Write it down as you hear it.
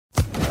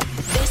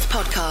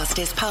podcast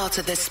is part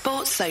of the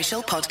Sports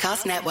Social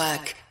Podcast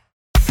Network.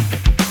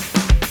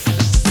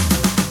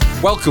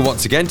 Welcome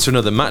once again to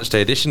another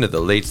matchday edition of the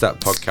Leeds That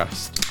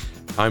podcast.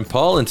 I'm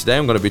Paul, and today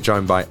I'm going to be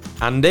joined by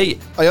Andy.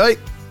 Oi, oi.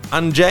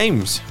 And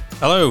James.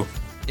 Hello.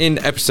 In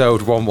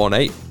episode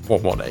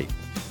 118.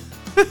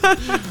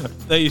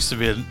 They used to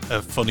be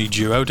a funny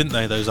duo, didn't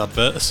they, those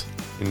adverts?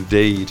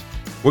 Indeed.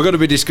 We're going to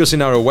be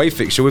discussing our away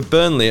fixture with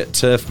Burnley at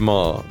Turf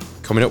Moor.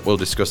 Coming up, we'll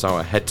discuss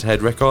our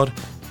head-to-head record,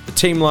 the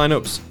team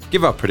lineups,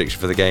 give our prediction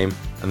for the game,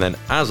 and then,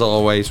 as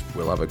always,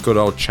 we'll have a good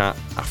old chat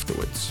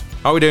afterwards.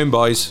 How are we doing,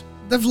 boys?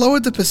 They've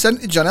lowered the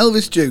percentage on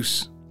Elvis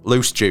juice.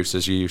 Loose juice,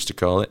 as you used to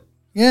call it.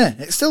 Yeah,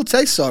 it still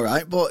tastes all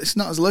right, but it's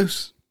not as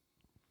loose.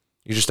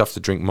 You just have to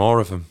drink more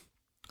of them.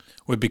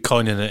 We'd be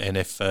coining it in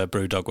if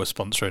Brewdog was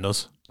sponsoring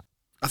us.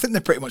 I think they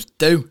pretty much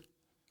do.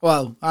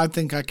 Well, I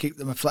think I keep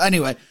them afloat.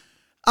 Anyway,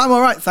 I'm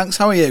all right, thanks.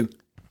 How are you?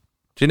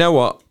 Do you know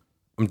what?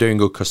 I'm doing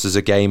good because there's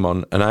a game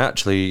on, and I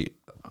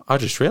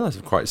just realised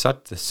I'm quite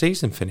sad the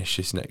season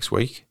finishes next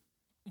week.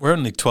 We're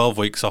only 12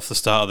 weeks off the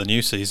start of the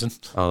new season.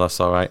 Oh, that's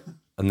all right.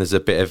 And there's a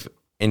bit of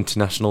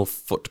international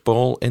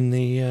football in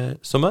the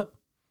summer.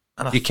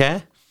 Do you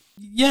care?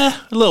 Yeah,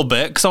 a little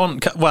bit. Because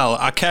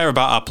I care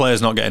about our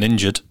players not getting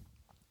injured.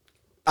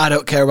 I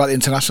don't care about the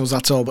internationals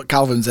at all, but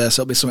Calvin's there,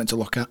 so it'll be something to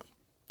look at.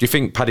 Do you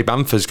think Paddy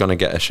Bamford's going to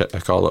get a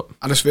call up?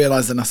 I just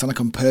realised that I sound like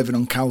I'm perving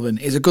on Calvin.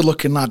 He's a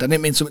good-looking lad. I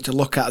didn't mean something to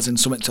look at as in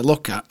something to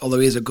look at, although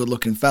he is a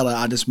good-looking fella.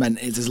 I just meant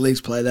he's his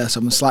Leeds player there, so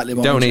I'm slightly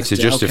more Don't need to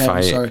interested. justify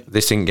Okay, it. sorry.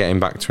 This ain't getting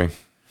back to him.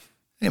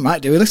 He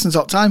might do. He listens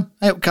all the time.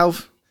 Hey up,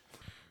 Calv.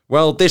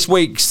 Well, this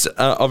week's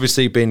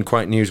obviously been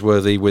quite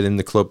newsworthy within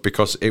the club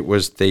because it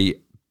was the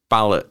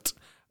ballot,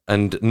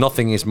 and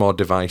nothing is more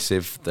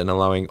divisive than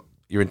allowing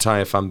your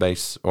entire fan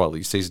base, or at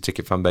least season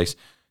ticket fan base,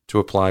 to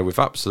apply with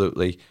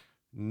absolutely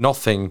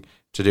nothing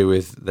to do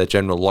with their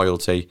general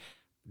loyalty,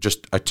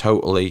 just a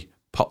totally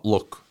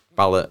potluck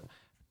ballot.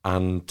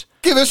 And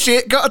Give a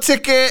shit, got a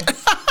ticket.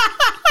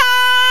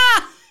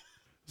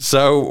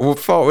 so we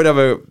thought we'd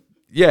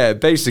have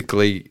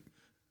basically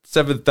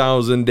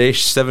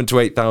 7,000-ish, 7,000 to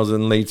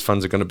 8,000 Leeds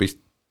fans are going to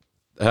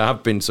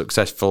have been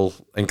successful,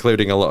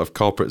 including a lot of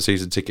corporate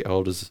season ticket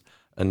holders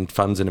and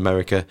fans in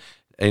America.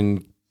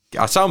 And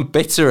I sound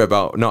bitter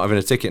about not having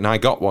a ticket, and I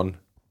got one,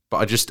 but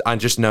I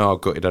just know how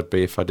gutted I'd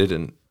be if I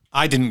didn't.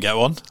 I didn't get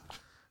one.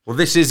 Well,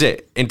 this is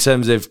it in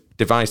terms of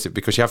divisive,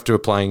 because you have to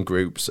apply in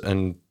groups,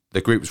 and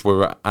the groups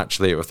were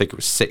actually, I think it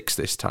was 6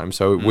 this time,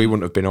 so we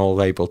wouldn't have been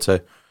all able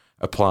to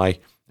apply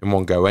in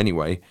one go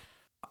anyway.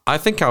 I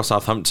think how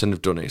Southampton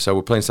have done it. So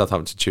we're playing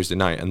Southampton Tuesday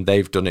night, and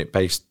they've done it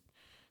based.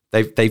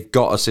 They've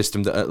got a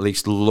system that at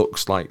least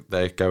looks like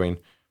they're going,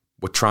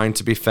 we're trying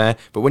to be fair.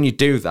 But when you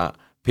do that,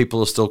 people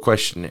will still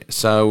question it.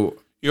 So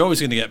You're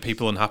always going to get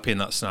people unhappy in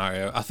that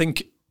scenario. I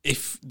think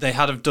if they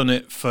had have done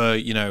it for,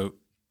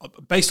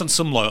 based on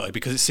some loyalty,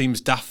 because it seems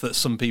daft that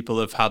some people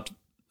have had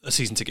a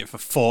season ticket for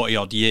 40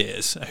 odd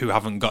years who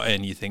haven't got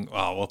in. You think,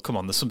 oh, well, come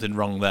on, there's something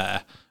wrong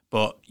there.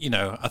 But,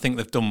 I think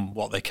they've done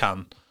what they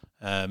can.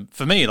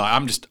 For me, and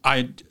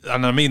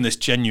I mean this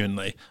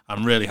genuinely,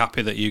 I'm really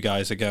happy that you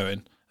guys are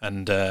going,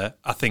 and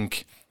I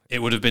think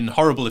it would have been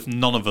horrible if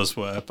none of us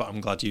were, but I'm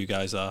glad you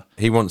guys are.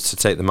 He wants to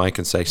take the mic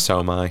and say, so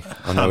am I.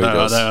 I know he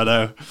does. I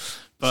know.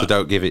 But, so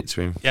don't give it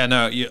to him. Yeah,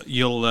 no,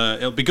 you'll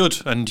it'll be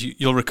good, and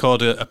you'll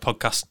record a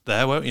podcast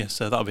there, won't you?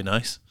 So that'll be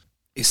nice.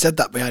 He said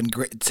that behind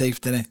gritted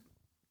teeth, didn't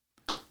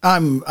he?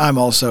 I'm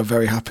also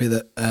very happy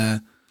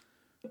that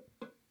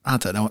I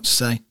don't know what to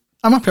say.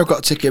 I'm happy I've got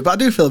a ticket, but I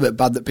do feel a bit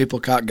bad that people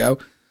can't go.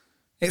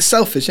 It's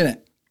selfish, isn't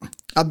it?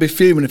 I'd be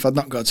fuming if I'd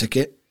not got a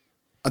ticket.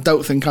 I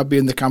don't think I'd be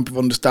in the camp of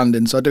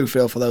understanding, so I do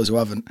feel for those who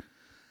haven't.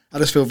 I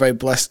just feel very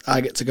blessed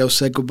I get to go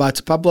say goodbye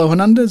to Pablo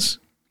Hernandez.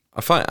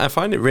 I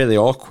find it really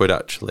awkward,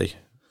 actually.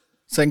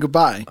 Saying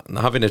goodbye?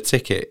 Having a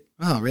ticket.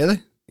 Oh,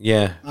 really?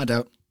 Yeah. I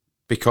don't.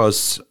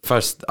 Because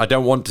first, I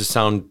don't want to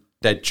sound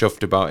dead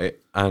chuffed about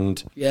it,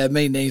 and yeah,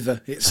 me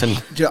neither.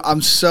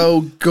 I'm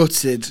so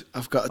gutted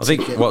I've got a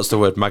ticket. I think, what's the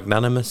word,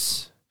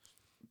 magnanimous?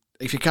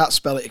 If you can't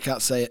spell it, you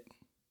can't say it.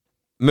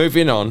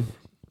 Moving on,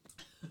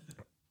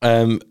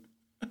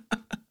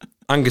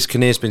 Angus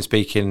Kinnear's been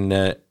speaking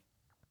to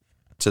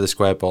the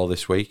Square Ball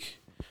this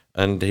week,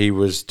 and he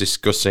was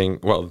discussing,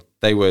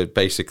 they were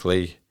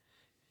basically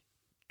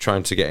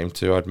trying to get him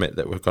to admit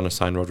that we're going to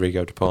sign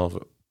Rodrigo de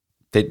Paul.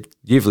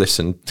 You've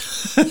listened.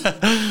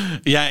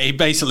 Yeah,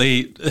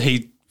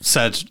 he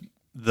said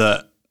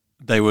that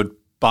they would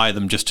buy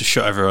them just to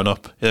shut everyone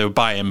up. They would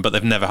buy him, but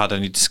they've never had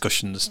any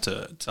discussions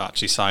to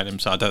actually sign him,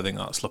 so I don't think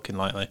that's looking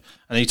likely.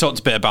 And he talked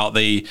a bit about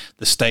the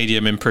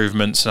stadium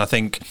improvements, and I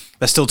think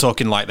they're still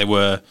talking like they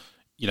were,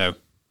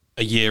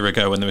 a year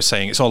ago when they were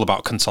saying it's all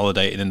about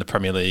consolidating in the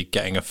Premier League,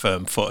 getting a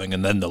firm footing,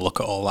 and then they'll look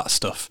at all that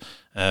stuff,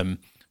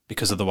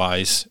 because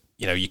otherwise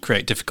you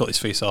create difficulties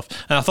for yourself.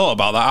 And I thought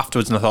about that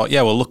afterwards, and I thought,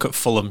 yeah, well, look at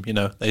Fulham.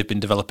 They've been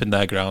developing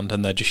their ground,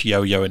 and they're just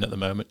yo-yoing at the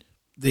moment.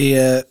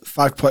 The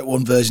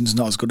 5.1 version's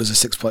not as good as a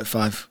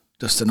 6.5.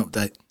 Just an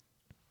update.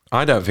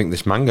 I don't think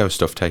this mango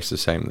stuff tastes the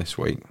same this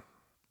week,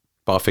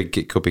 but I think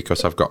it could be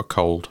because I've got a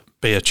cold.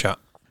 Beer chat.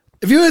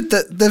 Have you heard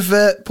that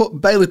they've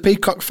put Bailey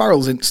Peacock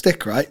Farrells in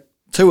stick, right?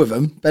 2 of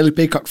them, Bailey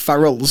Peacock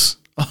Farrells.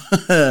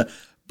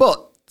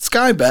 But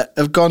Sky Bet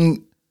have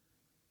gone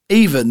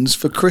evens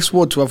for Chris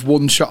Wood to have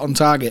 1 shot on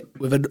target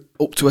with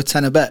up to a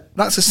tenner bet.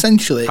 That's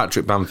essentially...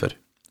 Patrick Bamford.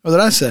 What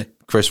did I say?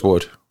 Chris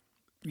Wood.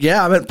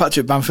 Yeah, I meant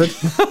Patrick Bamford.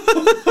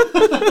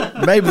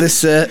 maybe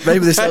this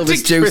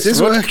Elvis juice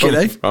is working,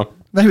 eh?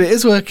 Maybe it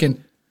is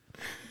working.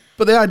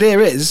 But the idea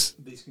is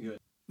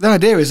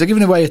they're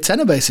giving away a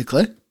tenner,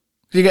 basically.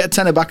 You get a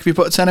tenner back if you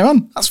put a tenner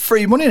on. That's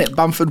free money, isn't it?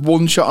 Bamford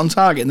 1 shot on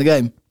target in the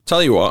game.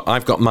 Tell you what,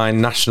 I've got my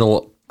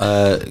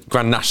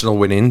Grand National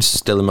winnings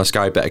still in my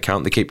Sky Bet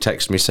account. They keep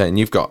texting me saying,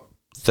 you've got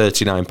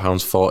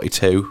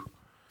 £39.42,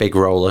 big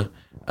roller.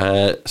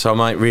 So I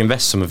might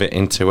reinvest some of it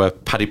into a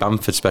Paddy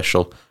Bamford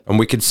special. And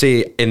we can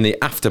see in the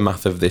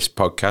aftermath of this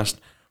podcast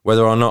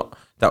whether or not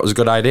that was a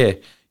good idea.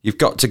 You've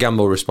got to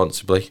gamble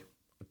responsibly.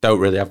 Don't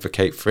really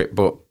advocate for it,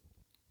 but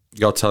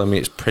you're telling me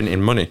it's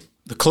printing money.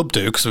 The club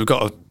do, because we've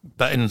got a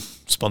betting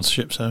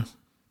sponsorship, so...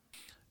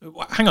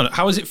 Hang on,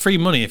 how is it free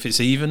money if it's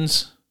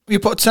evens? You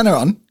put a tenner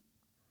on,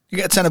 you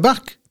get a tenner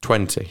back.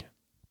 20.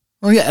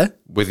 Well, yeah.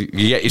 You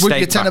get your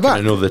stake back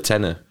and another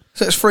tenner.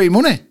 So it's free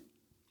money.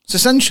 It's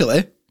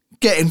essentially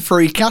getting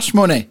free cash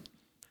money.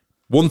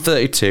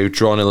 132,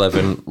 drawn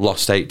 11,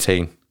 lost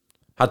 18.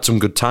 Had some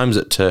good times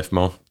at Turf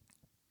Moor.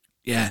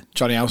 Yeah,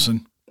 Johnny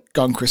Howson.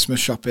 Gone Christmas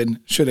shopping.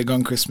 Should have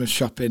gone Christmas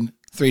shopping.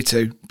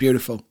 3-2.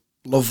 Beautiful.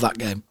 Love that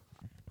game.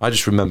 I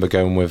just remember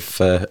going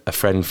with a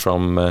friend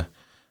from the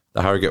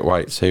Harrogate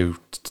Whites who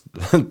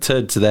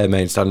turned to their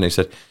main stand and he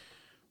said,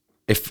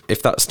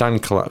 if that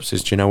stand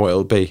collapses, do you know what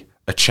it'll be?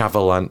 A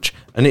chavalanche.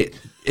 And it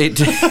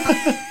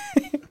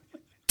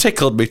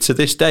tickled me to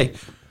this day.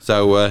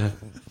 So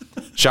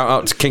shout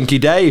out to Kinky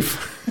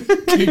Dave.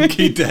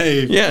 Kinky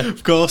Dave. Yeah.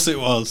 Of course it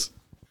was.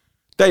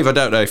 Dave, I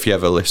don't know if you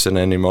ever listen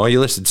anymore. You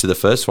listened to the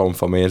first one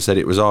for me and said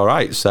it was all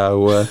right.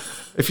 So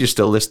if you're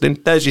still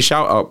listening, there's your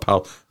shout out,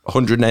 pal.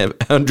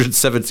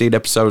 117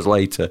 episodes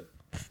later.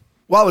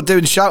 While we're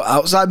doing shout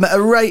outs, I met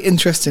a right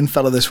interesting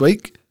fella this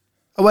week.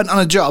 I went on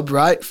a job,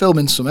 right,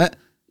 filming summit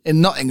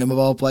in Nottingham of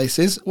all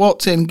places.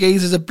 Walked in,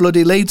 Geezer's a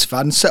bloody Leeds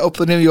fan, set up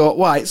the New York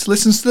Whites,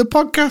 listens to the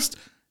podcast,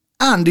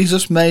 and he's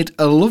just made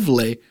a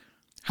lovely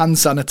hand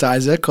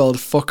sanitizer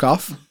called Fuck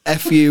Off,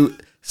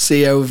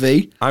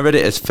 F-U-C-O-V. I read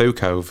it as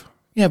Fukove.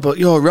 Yeah, but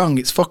you're wrong.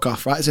 It's fuck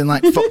off, right? It's in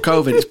like fuck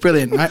COVID. It's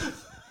brilliant, right?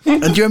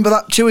 And do you remember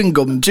that chewing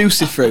gum,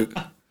 Juicy Fruit?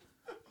 Do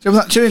you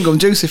remember that chewing gum,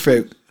 Juicy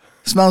Fruit?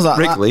 It smells like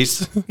Wrigley's.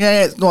 That.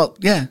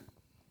 Yeah.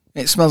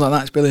 It smells like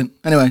that. It's brilliant.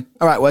 Anyway,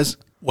 all right, Wes.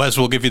 Wes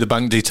will give you the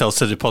bank details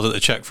to deposit the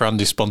cheque for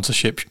Andy's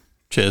sponsorship.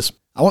 Cheers.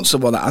 I want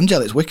some of that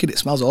Angel. It's wicked. It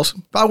smells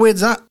awesome. But how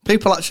weird's that?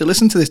 People actually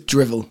listen to this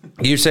drivel.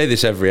 You say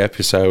this every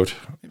episode.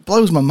 It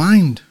blows my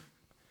mind.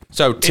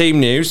 So,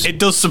 team news. It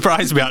does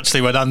surprise me,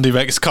 actually, when Andy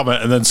makes a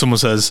comment and then someone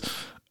says,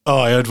 oh,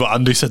 I heard what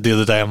Andy said the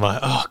other day. I'm like,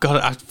 oh,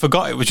 God, I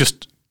forgot it was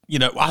just,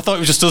 I thought it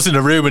was just us in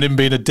a room and him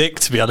being a dick,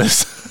 to be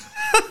honest.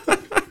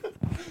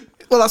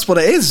 Well, that's what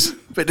it is.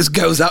 But it just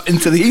goes out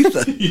into the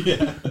ether.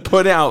 Yeah.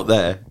 Put it out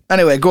there.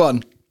 Anyway, go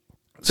on.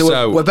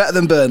 So we're better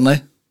than Burnley.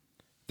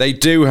 They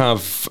do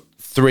have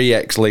 3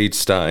 ex-Leeds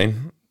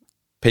starting.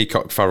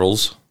 Peacock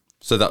Farrells.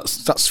 So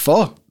that's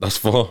 4. That's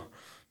 4.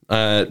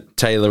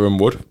 Taylor and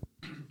Wood.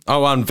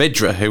 Oh, and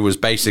Vidra, who was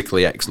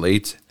basically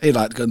ex-Leeds. He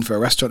liked going for a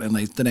restaurant in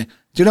Leeds, didn't he?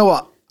 Do you know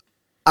what?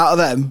 Out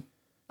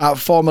of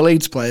former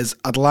Leeds players,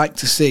 I'd like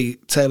to see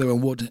Taylor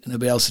and Wood in a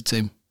Bielsa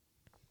team.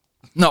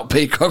 Not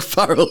Peacock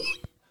Farrell.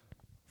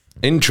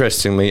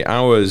 Interestingly,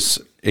 ours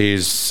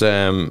is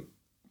Melier,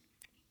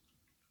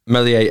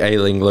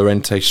 Ayling,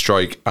 Lorente,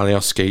 Struijk,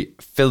 Alioski,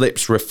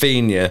 Phillips,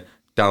 Rafinha,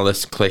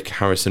 Dallas, Click,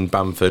 Harrison,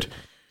 Bamford,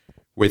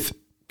 with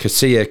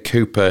Casilla,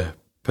 Cooper,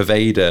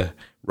 Paveda,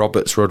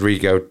 Roberts,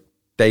 Rodrigo,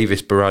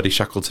 Davis, Berardi,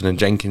 Shackleton and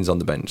Jenkins on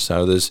the bench.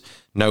 So there's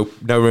no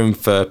room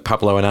for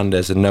Pablo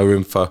Hernandez and no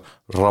room for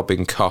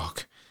Robin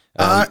Koch.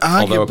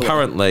 Although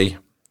apparently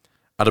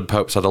Adam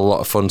Pope's had a lot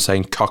of fun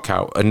saying cock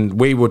out, and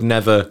we would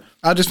never...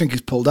 I just think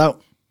he's pulled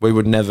out. We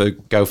would never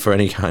go for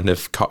any kind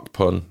of cock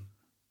pun.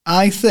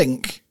 I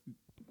think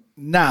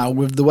now,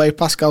 with the way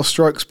Pascal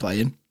Struijk's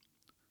playing,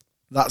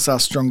 that's our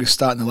strongest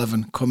starting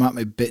 11. Come at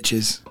me,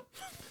 bitches.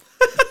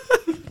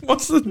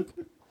 What's the...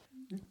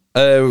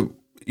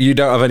 you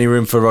don't have any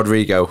room for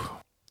Rodrigo?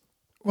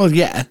 Well,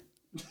 yeah.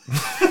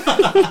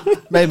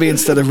 Maybe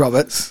instead of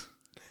Roberts.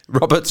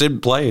 Roberts in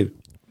playing.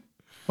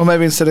 Or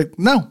maybe instead of...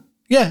 No.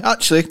 Yeah,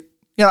 actually.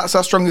 Yeah, that's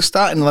our strongest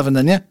starting 11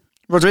 then, yeah.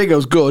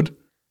 Rodrigo's good,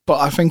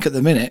 but I think at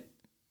the minute,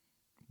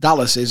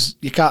 Dallas is...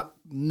 You can't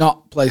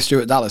not play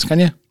Stuart Dallas, can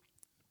you?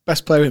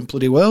 Best player in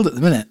bloody world at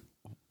the minute.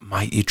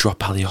 Might you drop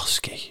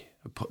Alioski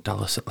and put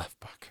Dallas at left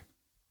back?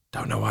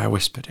 Don't know why I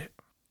whispered it.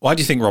 Why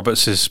do you think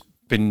Roberts has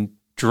been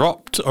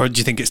dropped? Or do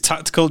you think it's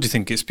tactical? Do you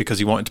think it's because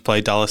he wanted to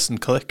play Dallas and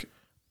Click?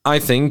 I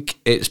think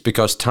it's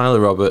because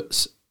Tyler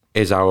Roberts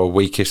is our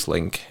weakest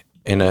link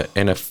in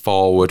a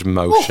forward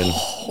motion.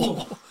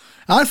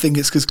 I think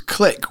it's because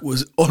Click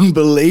was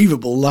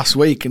unbelievable last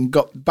week and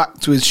got back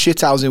to his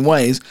shithousing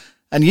ways.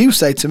 And you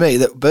say to me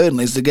that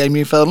Burnley's the game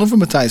you fell in love with,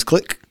 Matthias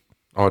Click.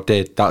 Oh, I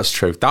did. That's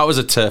true. That was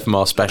a Turf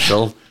Moor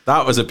special.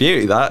 That was a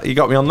beauty, that. You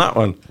got me on that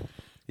one.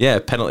 Yeah,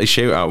 penalty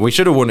shootout. We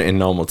should have won it in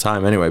normal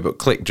time anyway, but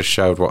Click just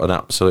showed what an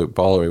absolute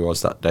baller he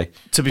was that day.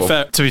 To be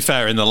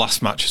fair, in the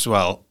last match as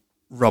well,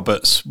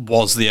 Roberts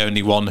was the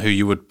only one who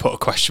you would put a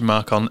question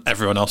mark on.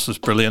 Everyone else was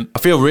brilliant. I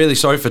feel really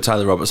sorry for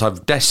Tyler Roberts.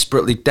 I've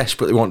desperately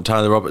want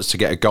Tyler Roberts to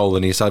get a goal,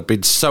 and he's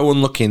been so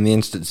unlucky in the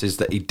instances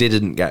that he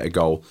didn't get a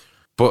goal.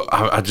 But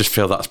I just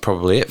feel that's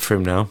probably it for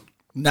him now.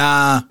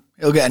 Nah,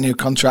 he'll get a new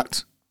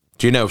contract.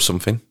 Do you know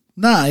something?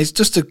 Nah, he's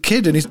just a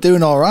kid and he's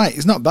doing all right.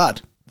 He's not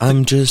bad.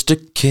 I'm just a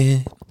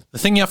kid. The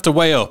thing you have to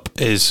weigh up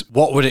is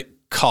what would it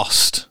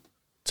cost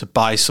to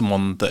buy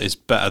someone that is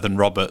better than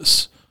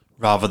Roberts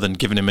rather than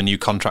giving him a new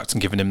contract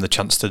and giving him the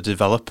chance to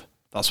develop.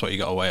 That's what you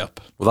got to weigh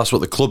up. Well, that's what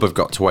the club have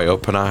got to weigh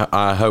up, and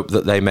I hope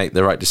that they make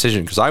the right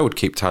decision, because I would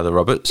keep Tyler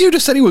Roberts. You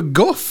just said he would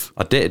guff.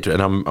 I did,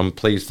 and I'm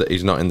pleased that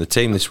he's not in the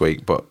team this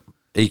week, but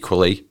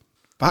equally,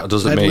 that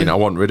doesn't mean I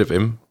want rid of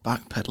him.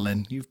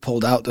 Backpedaling. You've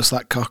pulled out just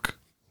like cock.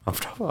 I've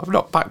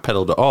not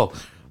backpedaled at all.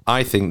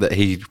 I think that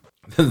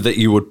that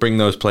you would bring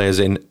those players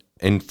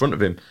in front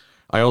of him.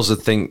 I also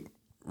think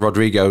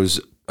Rodrigo's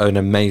an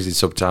amazing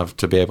sub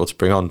to be able to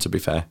bring on, to be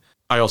fair.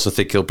 I also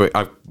think he'll bring...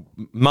 I've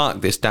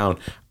marked this down.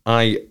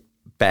 I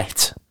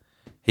bet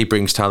he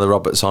brings Tyler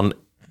Roberts on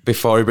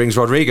before he brings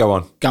Rodrigo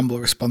on. Gamble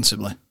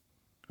responsibly.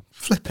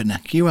 Flipping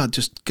neck. You are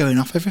just going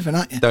off everything,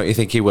 aren't you? Don't you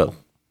think he will?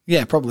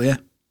 Yeah, probably, yeah.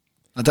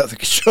 I don't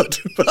think he should,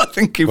 but I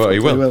think he probably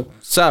will.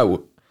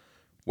 So,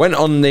 went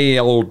on the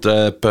old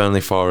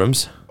Burnley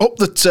forums. Up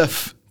the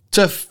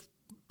Turf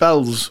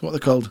Bells, what are they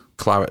called?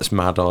 Claret's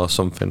Mad or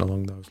something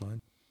along those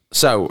lines.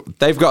 So,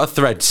 they've got a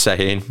thread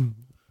saying,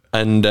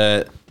 and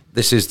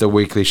this is the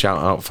weekly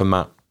shout out for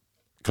Matt,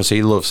 because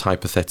he loves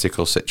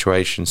hypothetical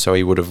situations, so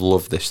he would have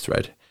loved this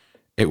thread.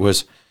 It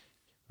was,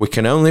 we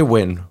can only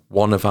win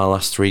one of our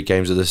last 3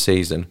 games of the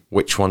season.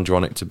 Which one do you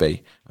want it to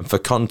be? And for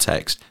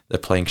context, they're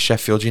playing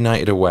Sheffield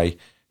United away,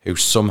 who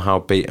somehow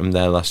beat them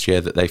there last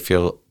year that they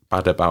feel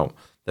bad about.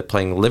 They're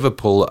playing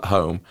Liverpool at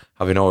home,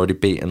 having already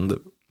beaten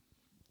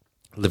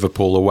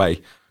Liverpool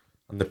away,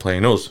 and they're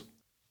playing us.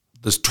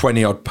 There's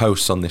 20-odd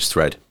posts on this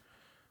thread.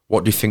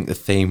 What do you think the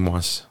theme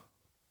was?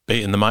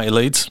 Beating the mighty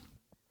Leeds.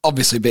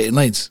 Obviously beating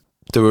Leeds.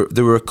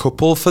 There were a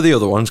couple for the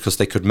other ones because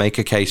they could make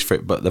a case for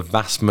it, but the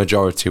vast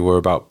majority were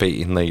about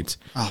beating Leeds.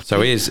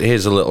 So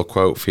here's a little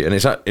quote for you, and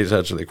it's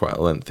actually quite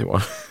a lengthy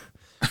one.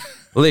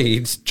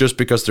 Leeds, just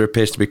because there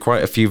appears to be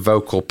quite a few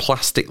vocal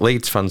plastic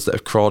Leeds fans that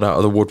have crawled out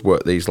of the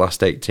woodwork these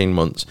last 18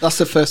 months. That's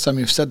the first time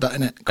you've said that,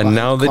 isn't it? And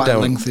now they don't. A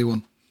lengthy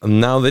one. And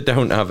now they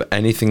don't have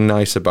anything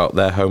nice about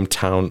their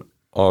hometown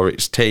or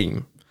its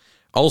team.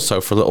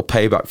 Also, for a little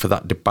payback for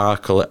that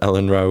debacle at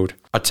Ellen Road,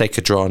 I'd take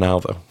a draw now,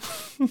 though.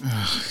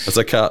 As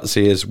I can't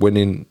see us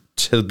winning,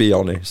 to be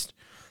honest.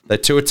 They're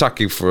too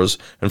attacking for us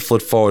and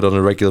flood forward on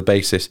a regular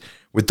basis,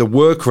 with the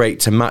work rate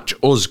to match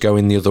us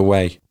going the other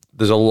way.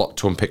 There's a lot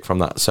to unpick from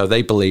that. So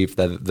they believe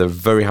they're a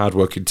very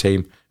hard-working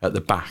team at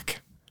the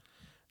back.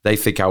 They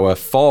think our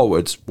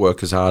forwards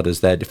work as hard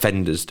as their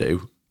defenders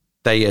do.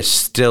 They are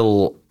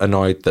still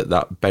annoyed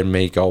that Ben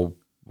Mee goal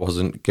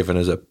wasn't given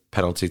as a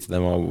penalty to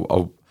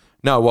them.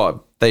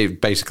 They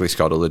basically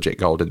scored a legit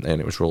goal, didn't they?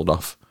 And it was ruled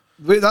off.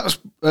 That was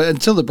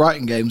until the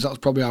Brighton games. That was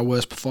probably our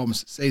worst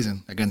performance this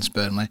season against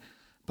Burnley.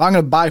 But I'm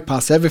going to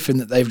bypass everything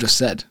that they've just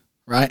said.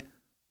 Right?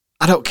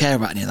 I don't care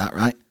about any of that.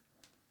 Right?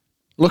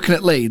 Looking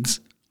at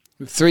Leeds,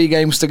 with 3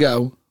 games to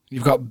go,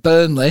 you've got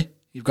Burnley,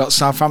 you've got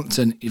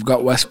Southampton, you've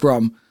got West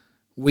Brom.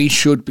 We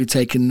should be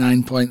taking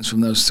 9 points from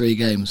those 3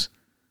 games.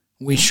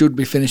 We should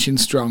be finishing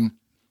strong.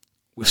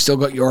 We've still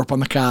got Europe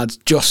on the cards.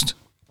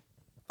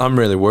 I'm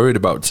really worried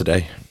about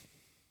today.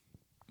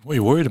 What are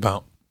you worried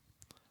about?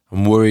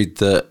 I'm worried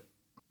that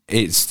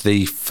it's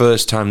the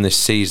first time this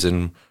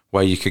season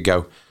where you could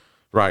go,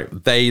 right,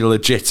 they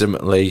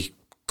legitimately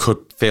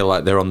could feel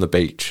like they're on the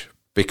beach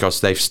because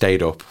they've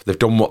stayed up. They've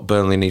done what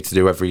Burnley need to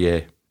do every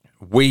year.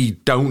 We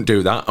don't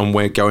do that, and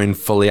we're going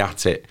fully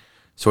at it.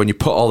 So when you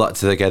put all that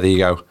together, you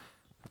go,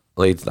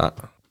 Leeds that.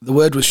 The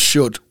word was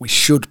should. We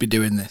should be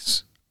doing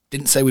this.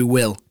 Didn't say we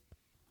will.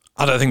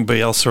 I don't think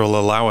Bielsa will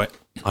allow it.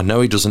 I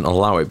know he doesn't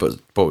allow it,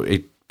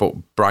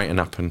 but Brighton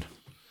happened.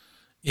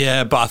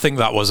 Yeah, but I think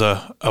that was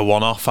a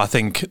one-off. I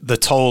think the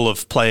toll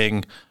of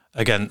playing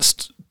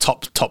against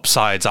top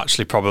sides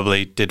actually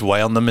probably did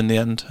weigh on them in the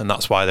end, and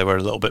that's why they were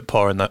a little bit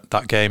poor in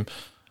that game.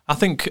 I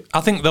think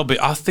they'll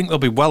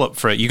be well up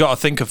for it. You got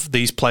to think of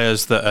these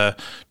players that are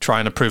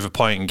trying to prove a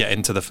point and get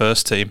into the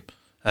first team.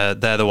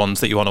 They're the ones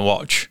that you want to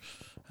watch.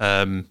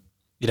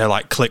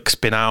 Like Click's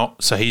been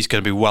out, so he's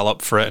going to be well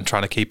up for it and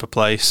trying to keep a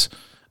place.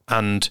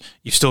 And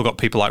you've still got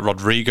people like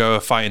Rodrigo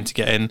fighting to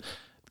get in,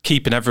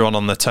 keeping everyone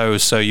on their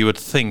toes. So you would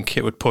think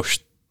it would push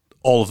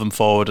all of them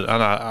forward.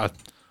 And I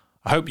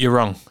hope you're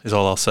wrong, is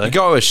all I'll say. You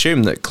got to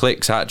assume that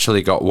Click's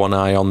actually got one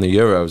eye on the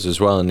Euros as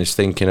well and is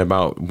thinking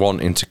about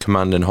wanting to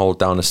command and hold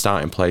down a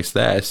starting place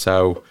there.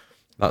 So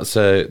that's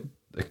a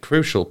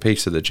crucial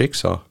piece of the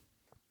jigsaw.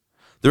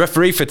 The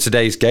referee for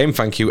today's game,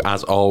 thank you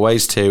as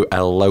always to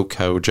El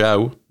Loco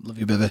Joe. Love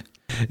you, baby.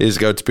 is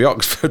going to be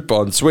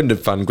Oxford-born Swindon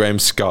fan Graham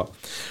Scott.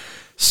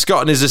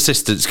 Scott and his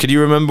assistants, can you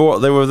remember what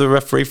they were the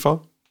referee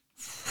for?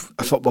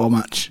 A football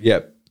match.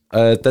 Yep.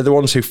 They're the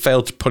ones who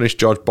failed to punish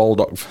George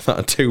Baldock for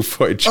that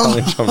 2-footed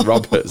challenge on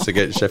Roberts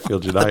against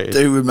Sheffield United. I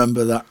do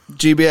remember that.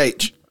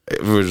 GBH.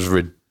 It was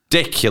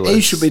ridiculous.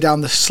 He should be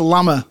down the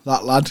slammer,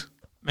 that lad.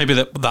 Maybe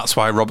that's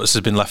why Roberts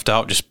has been left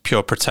out, just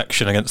pure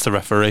protection against the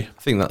referee.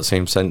 I think that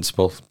seems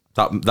sensible.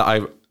 That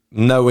I,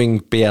 knowing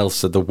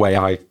Bielsa the way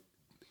I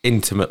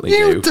intimately do.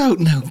 You don't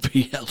know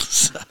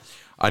Bielsa.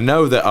 I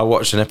know that I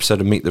watched an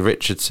episode of Meet the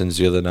Richardsons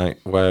the other night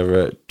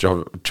where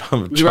John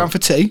You around for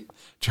tea?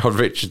 John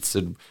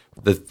Richardson,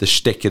 the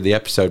shtick of the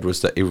episode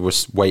was that he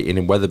was waiting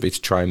in Wetherby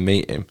to try and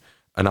meet him,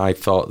 and I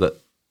thought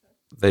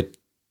that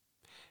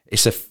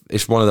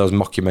it's one of those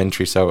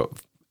mockumentaries, so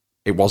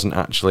it wasn't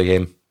actually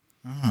him.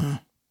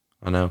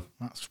 I know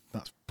That's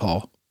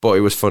poor. but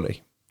it was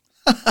funny.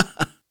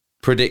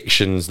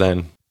 Predictions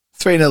then.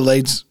 3-0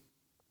 Leeds.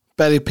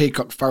 Bailey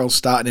Peacock Farrell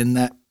starting in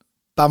net.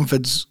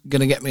 Bamford's going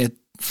to get me a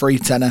free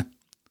tenner.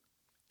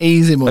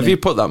 Easy money. Have you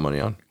put that money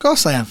on? Of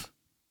course I have.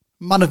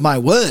 Man of my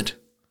word.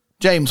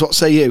 James, what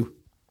say you?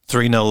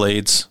 3-0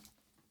 Leeds.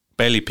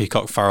 Bailey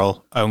Peacock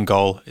Farrell, own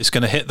goal. It's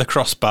going to hit the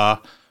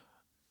crossbar,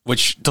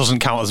 which doesn't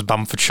count as a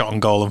Bamford shot on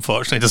goal,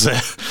 unfortunately, does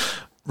it?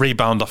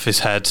 Rebound off his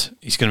head.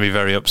 He's going to be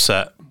very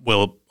upset.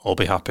 We'll all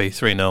be happy.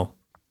 3-0.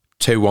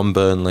 2-1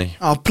 Burnley.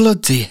 Oh,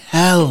 bloody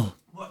hell.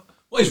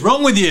 What is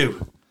wrong with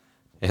you?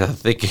 Yeah, I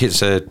think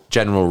it's a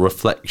general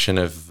reflection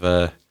of...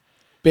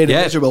 Being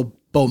Yeah. a miserable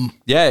bum.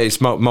 yeah, it's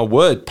my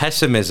word,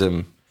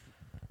 pessimism.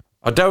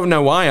 I don't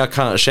know why I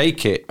can't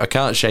shake it.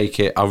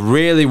 I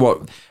really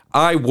want...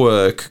 I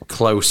work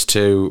close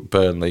to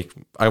Burnley.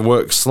 I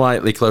work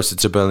slightly closer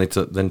to Burnley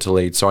than to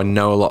Leeds, so I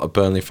know a lot of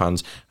Burnley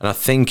fans, and I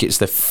think it's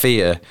the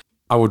fear.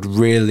 I would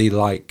really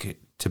like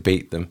to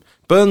beat them.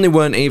 Burnley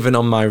weren't even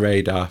on my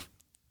radar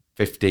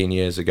 15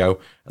 years ago,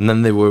 and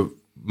then they were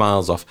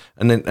miles off,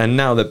 and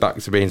now they're back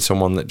to being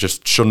someone that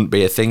just shouldn't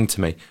be a thing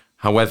to me.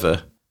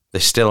 However, they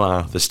still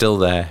are. They're still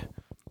there,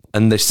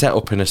 and they're set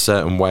up in a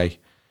certain way,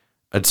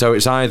 and so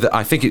it's either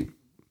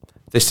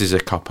this is a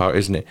cop out,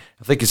 isn't it?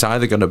 I think it's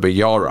either going to be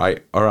you're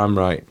right or I'm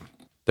right.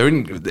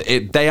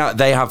 They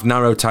have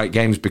narrow, tight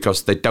games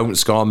because they don't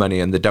score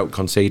many and they don't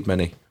concede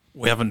many.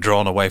 We haven't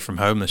drawn away from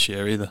home this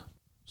year either.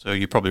 So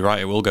you're probably right.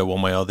 It will go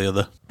one way or the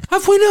other.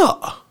 Have we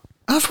not?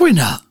 Have we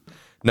not?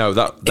 No,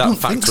 that don't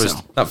fact think was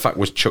so. that fact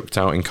was chucked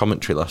out in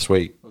commentary last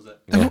week. Was it?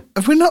 Yeah.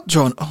 Have we not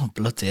drawn? Oh,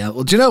 bloody hell.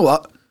 Well, do you know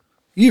what?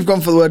 You've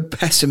gone for the word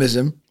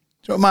pessimism. Do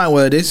you know what my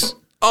word is?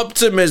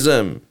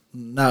 Optimism.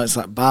 No, it's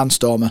like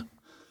barnstormer.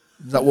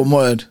 Is that one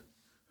word?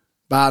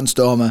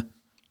 Barnstormer.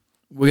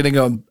 We're going to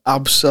go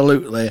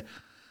absolutely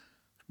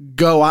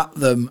go at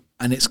them,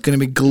 and it's going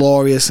to be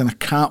glorious, and I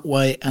can't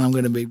wait, and I'm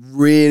going to be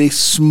really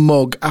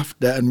smug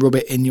after and rub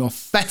it in your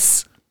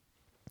face.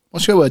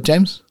 What's your word,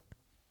 James?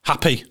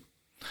 Happy.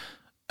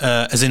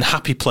 As in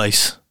happy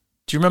place.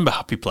 Do you remember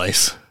Happy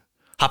Place?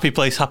 Happy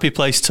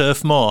place,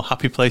 Turf Moor.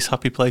 Happy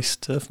place,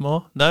 Turf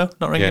Moor. No?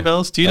 Not ringing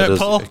bells? Do you know,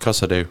 Paul? Of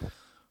course I do.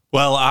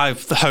 Well, I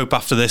hope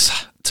after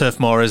this, Turf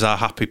Moor is our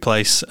happy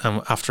place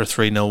after a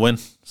 3-0 win.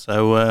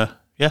 So,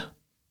 yeah.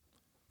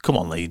 Come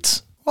on,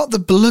 Leeds. What the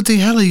bloody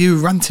hell are you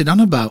ranting on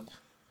about?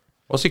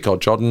 What's he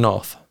called? Jordan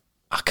North.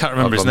 I can't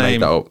remember his I've made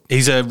name. that up.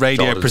 He's a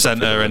radio Jordan's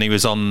presenter, something. and he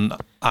was on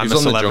I'm He a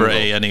was on The Celebrity,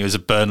 Jungle. and he was a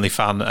Burnley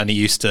fan, and he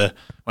used to,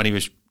 when he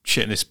was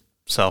shitting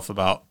himself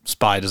about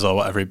spiders or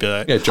whatever, he'd be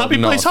like, Yeah,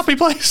 Jordan happy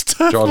place,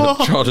 Turf Moor.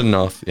 Jordan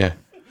North, yeah.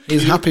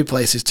 His happy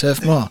place is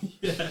Turf Moor.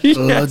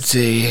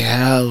 Bloody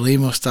hell, he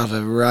must have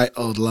a right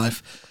old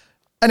life.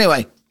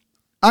 Anyway,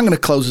 I'm going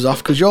to close us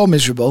off because you're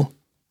miserable.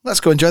 Let's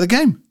go enjoy the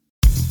game.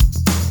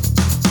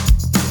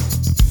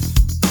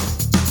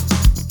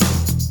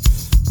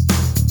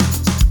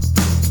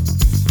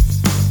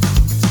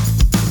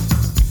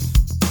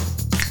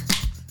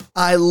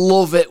 I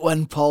love it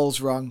when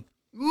Paul's wrong.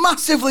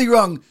 Massively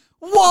wrong.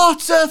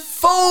 What a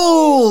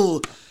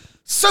fool!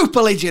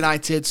 Super Leeds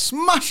United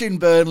smashing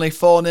Burnley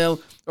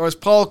 4-0, or as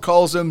Paul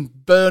calls them,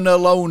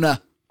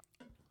 Burnalona.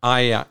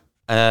 I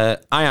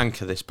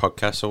anchor this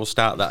podcast, so we'll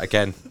start that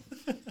again.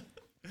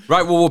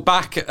 Right, well, we're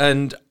back,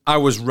 and I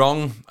was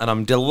wrong, and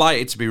I'm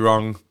delighted to be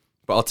wrong.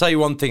 But I'll tell you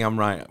one thing I'm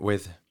right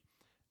with.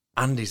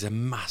 Andy's a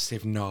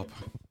massive knob.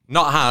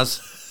 Not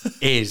has,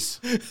 is.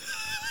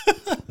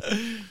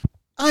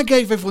 I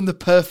gave everyone the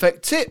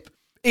perfect tip.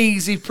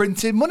 Easy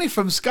printing money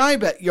from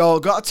Skybet. You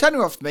all got a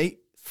tenner off me.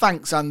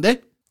 Thanks, Andy.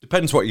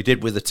 Depends what you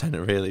did with the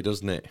tenner, really,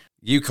 doesn't it?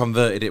 You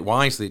converted it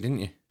wisely, didn't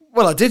you?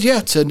 Well, I did, yeah.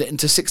 Turned it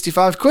into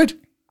 65 quid. Do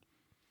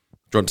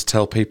you want to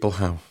tell people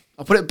how?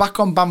 I put it back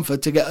on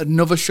Bamford to get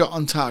another shot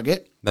on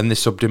target. Then they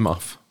subbed him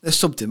off. They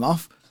subbed him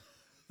off.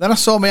 Then I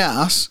saw my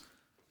ass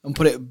and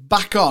put it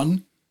back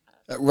on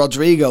at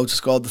Rodrigo to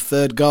score the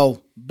third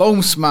goal.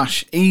 Boom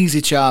smash.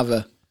 Easy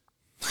Chava.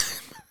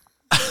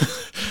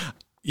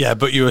 Yeah,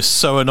 but you were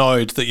so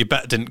annoyed that your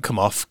bet didn't come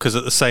off because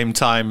at the same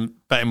time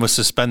betting was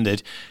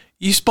suspended.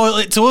 You spoiled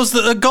it to us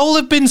that a goal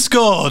had been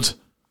scored.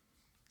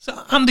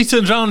 So Andy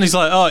turns around and he's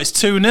like, oh, it's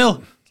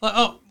 2-0. Like,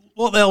 oh,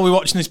 What the hell are we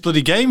watching this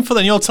bloody game for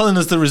then? You're telling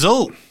us the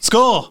result.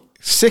 Score.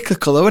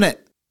 Cyclical, though, isn't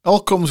it? All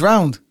comes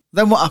round.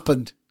 Then what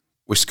happened?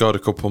 We scored a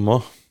couple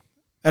more.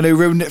 And who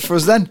ruined it for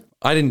us then?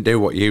 I didn't do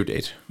what you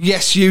did.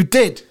 Yes, you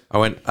did. I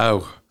went,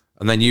 oh.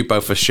 And then you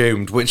both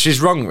assumed, which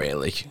is wrong,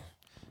 really.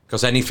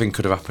 Because anything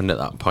could have happened at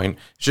that point.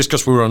 It's just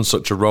because we were on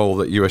such a roll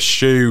that you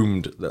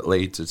assumed that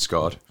Leeds had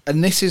scored.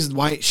 And this is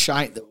why it's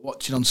shite that we're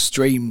watching on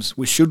streams.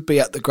 We should be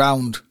at the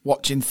ground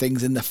watching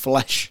things in the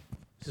flesh.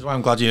 This is why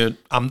I'm glad that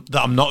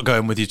I'm not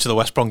going with you to the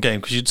West Brom game,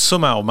 because you'd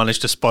somehow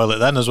managed to spoil it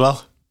then as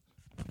well.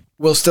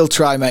 We'll still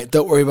try, mate.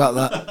 Don't worry about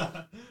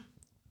that.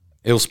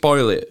 He'll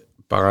spoil it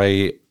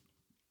by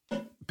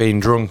being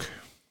drunk.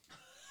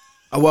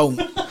 I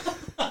won't.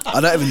 I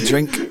don't even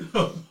drink.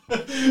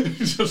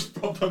 Just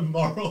proper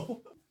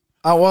moral.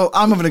 Oh, well,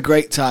 I'm having a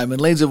great time,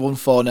 and Leeds have won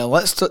 4-0.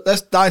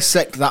 Let's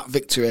dissect that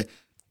victory.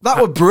 That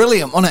was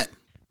brilliant, wasn't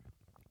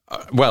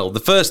it? Well,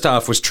 the first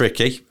half was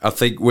tricky. I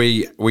think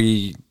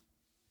we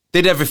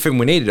did everything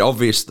we needed,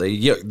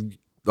 obviously.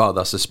 Well,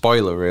 that's a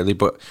spoiler, really,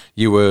 but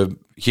you were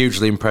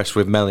hugely impressed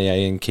with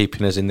Meslier and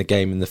keeping us in the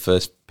game in the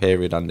first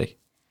period, Andy.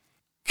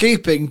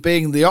 Keeping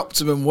being the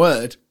optimum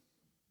word.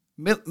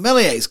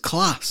 Mellier's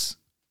class.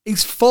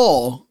 He's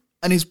 4,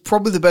 and he's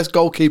probably the best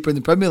goalkeeper in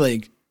the Premier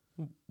League.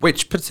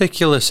 Which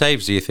particular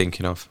saves are you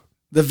thinking of?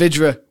 The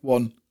Vydra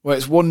one, where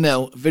it's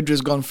 1-0,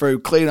 Vidra's gone through,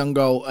 clean on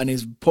goal, and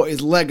he's put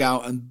his leg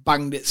out and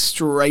banged it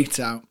straight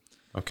out.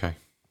 Okay.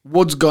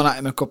 Wood's gone at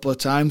him a couple of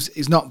times.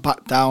 He's not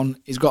backed down.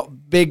 He's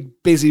got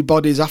big, busy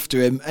bodies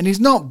after him, and he's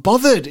not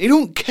bothered. He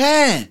don't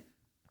care.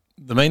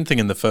 The main thing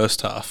in the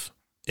first half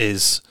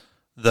is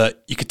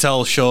that you could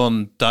tell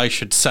Sean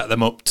Dyche had set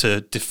them up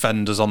to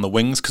defend us on the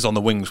wings, because on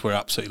the wings we're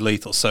absolutely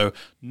lethal. So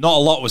not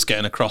a lot was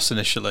getting across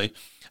initially.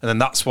 And then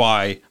that's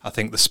why I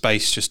think the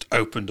space just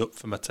opened up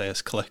for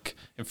Mateusz Klich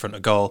in front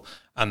of goal.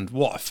 And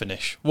what a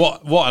finish.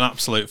 What an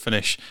absolute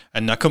finish.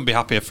 And I couldn't be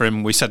happier for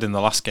him. We said in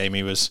the last game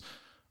he was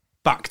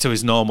back to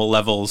his normal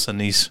levels, and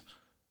he's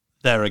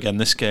there again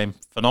this game.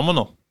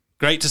 Phenomenal.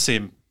 Great to see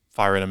him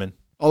firing him in.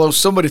 Although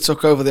somebody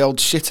took over the old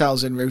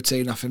shithousing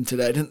routine off him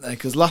today, didn't they?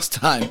 Because last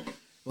time,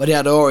 when he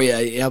had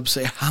Aurier, he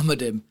absolutely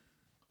hammered him.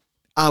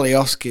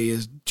 Alioski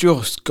has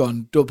just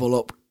gone double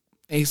up.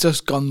 He's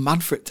just gone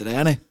mad for it today,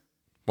 hasn't he?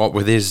 What,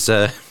 with his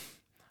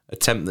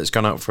attempt that's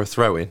gone out for a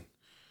throw-in?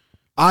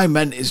 I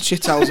meant his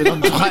shithousing on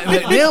Dwight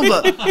McNeil,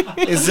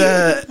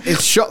 but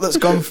his shot that's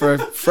gone for a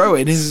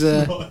throw-in is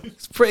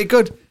it's pretty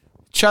good.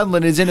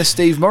 Channeling his inner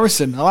Steve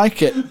Morrison. I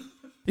like it.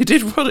 He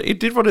did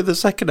one in the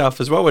second half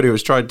as well when he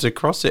was trying to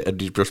cross it, and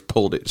he just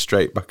pulled it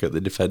straight back at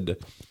the defender.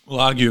 Well,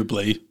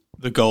 arguably,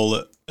 the goal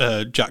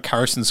that Jack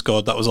Harrison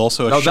scored, that was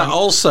also a shank. That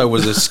also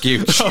was a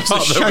skewed shot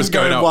that was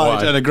going out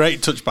wide. And a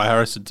great touch by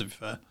Harrison, to be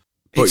fair.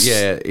 But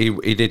yeah,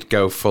 he did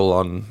go full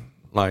on,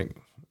 like,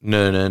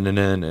 no,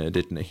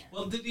 didn't he?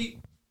 Well, did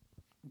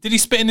he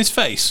spit in his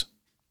face?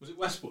 Was it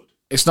Westwood?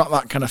 It's not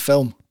that kind of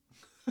film.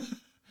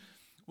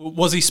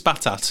 Was he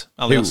spat at,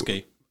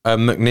 Alioski?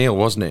 McNeil,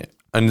 wasn't it?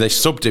 And they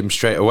subbed him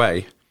straight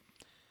away.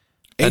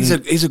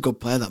 He's a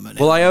good player, that man.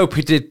 Well, I hope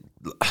he did.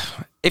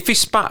 If he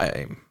spat at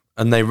him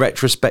and they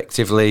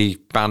retrospectively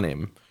ban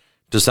him,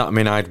 does that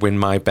mean I'd win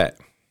my bet?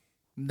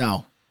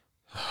 No.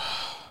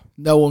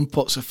 No one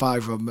puts a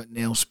fiver on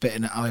McNeil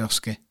spitting at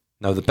Alioski.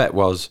 No, the bet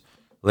was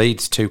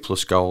Leeds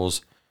 2+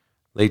 goals,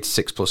 Leeds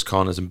 6+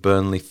 corners, and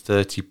Burnley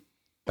 30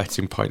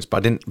 betting points. But I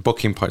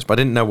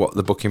didn't know what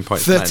the booking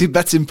points 30 meant.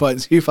 betting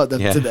points. You've had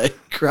them today.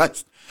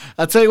 Christ.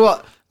 I tell you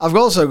what, I've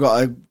also got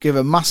to give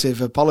a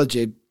massive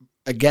apology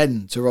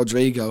again to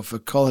Rodrigo for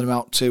calling him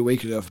out 2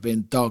 weeks ago for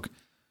being dog.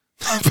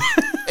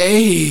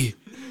 He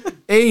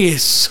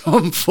is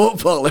some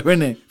footballer,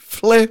 isn't he?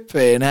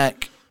 Flipping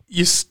heck.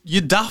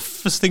 You're daft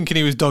for thinking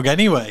he was dog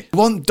anyway.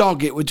 One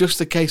dog, it was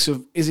just a case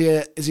of, is he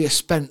a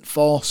spent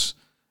force?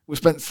 We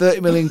spent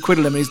 30 million quid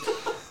on him. He's,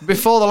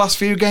 before the last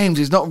few games,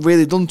 he's not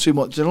really done too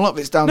much, and a lot of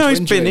it's down to injury. No,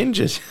 he's been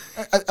injured.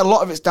 A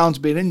lot of it's down to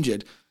being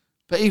injured.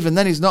 But even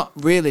then, he's not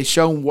really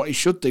shown what he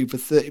should do for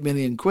 30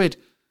 million quid.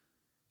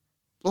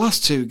 The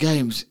last 2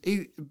 games,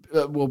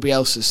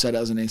 Bielsa said it,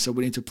 hasn't he? So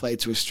we need to play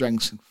to his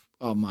strengths.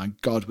 Oh my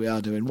God, we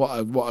are doing. What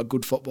a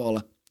good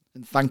footballer.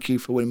 And thank you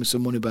for winning me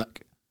some money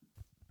back.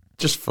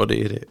 Just funny,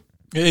 isn't it?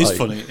 It is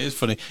funny. It is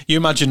funny. You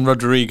imagine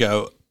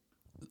Rodrigo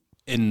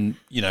in,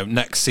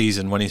 next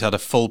season when he's had a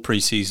full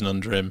pre-season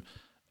under him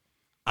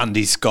and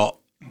he's got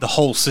the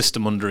whole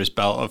system under his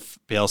belt of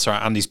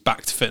Bielsa and he's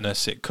back to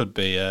fitness. It could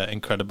be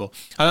incredible.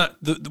 And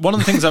one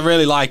of the things I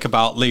really like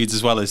about Leeds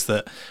as well is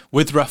that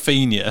with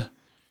Rafinha,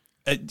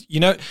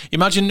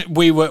 imagine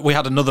we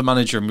had another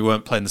manager and we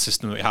weren't playing the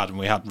system that we had, and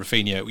we had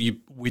Rafinha.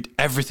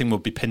 Everything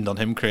would be pinned on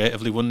him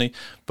creatively, wouldn't he?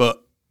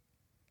 But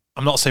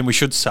I'm not saying we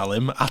should sell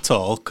him at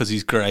all because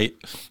he's great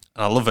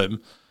and I love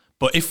him.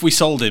 But if we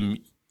sold him,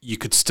 you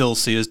could still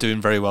see us doing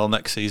very well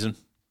next season.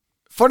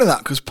 Funny that,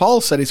 because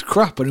Paul said he's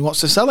crap and he wants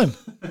to sell him.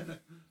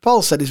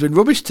 Paul said he's been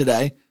rubbish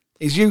today.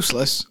 He's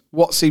useless.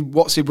 What's he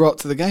brought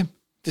to the game?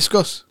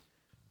 Discuss.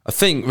 I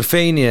think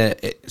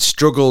Rafinha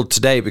struggled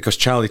today because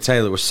Charlie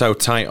Taylor was so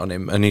tight on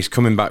him and he's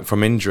coming back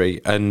from injury.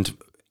 And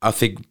I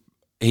think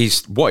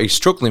he's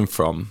struggling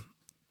from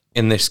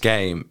in this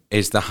game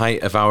is the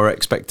height of our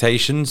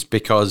expectations,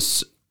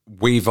 because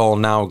we've all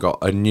now got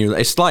a new...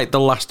 It's like the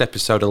last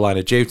episode of Line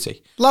of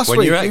Duty.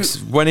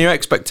 When your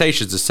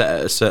expectations are set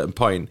at a certain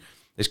point,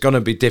 it's going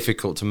to be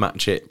difficult to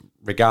match it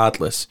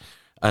regardless.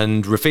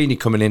 And Rafinha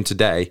coming in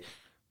today,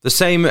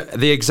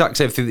 the exact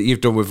same thing that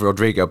you've done with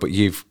Rodrigo, but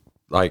you've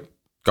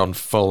gone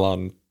full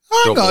on.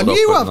 Hang on,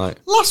 you have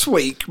last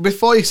week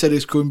before you said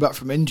he's coming back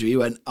from injury. You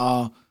went,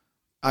 I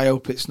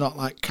hope it's not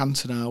like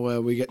Cantona where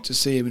we get to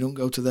see him. We don't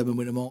go to them and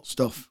win them all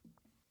stuff.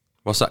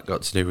 What's that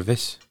got to do with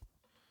this?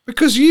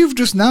 Because you've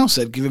just now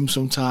said give him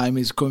some time.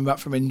 He's coming back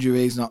from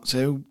injury. He's not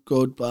too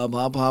good. Blah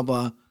blah blah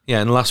blah.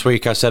 Yeah, and last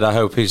week I said I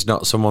hope he's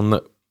not someone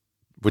that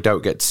we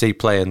don't get to see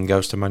play and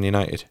goes to Man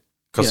United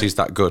because he's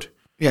that good.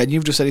 Yeah, and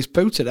you've just said he's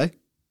poo today.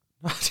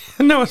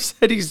 No, I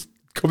said he's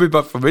coming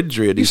back from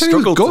injury and he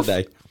struggled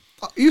today.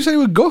 You said he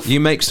was guff. You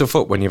make stuff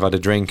up when you've had a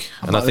drink,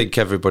 and I think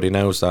everybody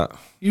knows that.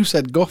 You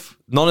said guff.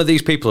 None of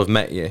these people have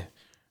met you,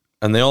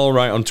 and they all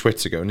write on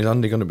Twitter going, is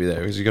Andy going to be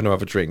there? Is he going to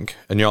have a drink?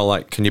 And you're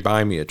like, can you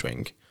buy me a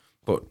drink?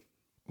 But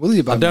will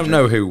you buy I don't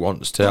know who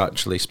wants to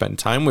actually spend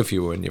time with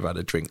you when you've had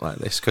a drink like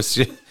this, because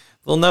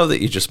they'll know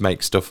that you just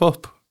make stuff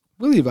up.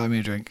 Will you buy me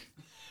a drink?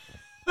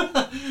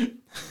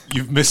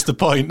 You've missed the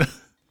point.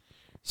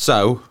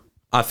 So,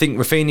 I think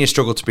Rafinha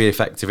struggled to be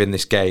effective in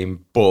this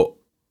game, but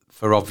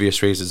for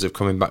obvious reasons of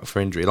coming back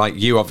for injury. Like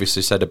you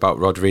obviously said about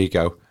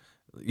Rodrigo.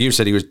 You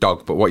said he was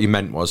dog, but what you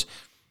meant was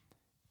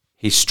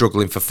he's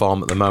struggling for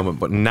form at the moment.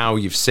 But now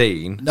you've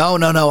seen... No,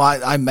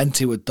 I meant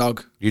he was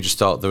dog. You just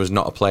thought there was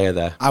not a player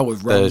there. I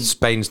was wrong.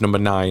 Spain's number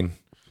 9,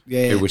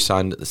 who was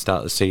signed at the start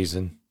of the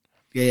season.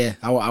 Yeah,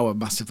 I was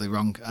massively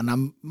wrong. And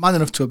I'm man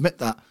enough to admit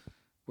that.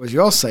 Whereas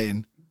you're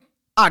saying,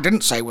 I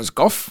didn't say it was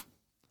guff.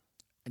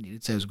 And you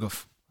did say it was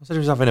guff. I said he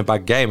was having a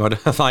bad game. I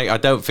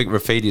don't think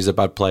Rafinha's a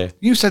bad player.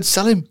 You said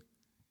sell him.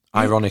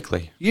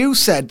 Ironically. You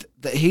said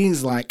that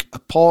he's like a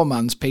poor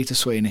man's Peter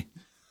Sweeney.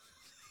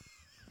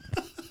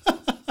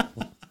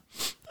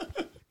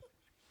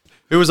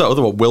 Who was that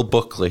other one? Will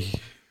Buckley.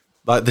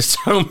 There's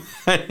so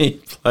many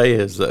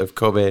players that have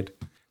come in.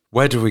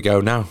 Where do we go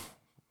now?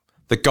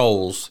 The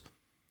goals.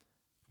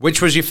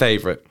 Which was your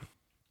favourite?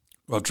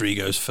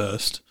 Rodrigo's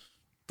first.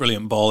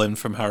 Brilliant ball in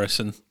from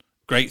Harrison.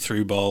 Great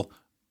through ball.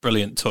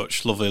 Brilliant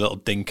touch. Lovely little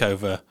dink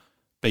over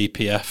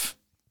BPF.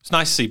 It's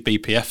nice to see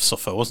BPF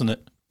suffer, wasn't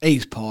it?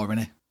 He's poor, isn't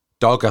he?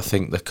 Dog, I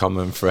think the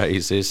common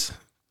phrase is.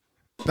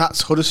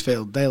 That's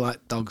Huddersfield. They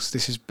like dogs.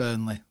 This is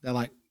Burnley. They're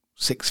like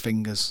six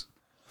fingers.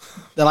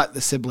 They're like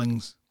the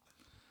siblings.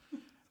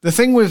 The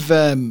thing with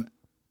the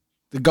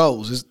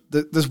goals is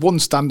that there's one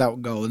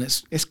standout goal, and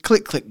it's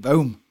click, click,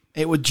 boom.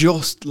 It was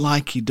just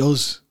like he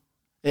does.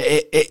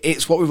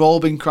 It's what we've all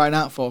been crying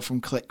out for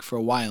from Click for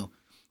a while.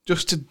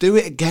 Just to do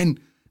it again.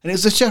 And it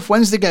was the Sheff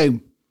Wednesday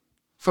game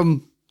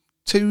from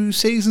 2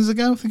 seasons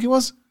ago, I think it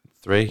was.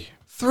 3.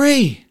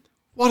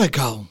 What a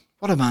goal.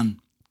 What a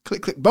man.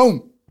 Click, click,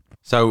 boom.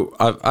 So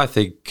I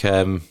think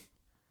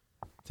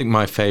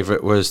my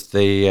favourite was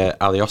the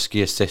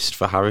Alioski assist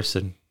for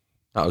Harrison.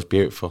 That was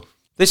beautiful.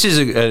 This is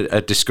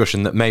a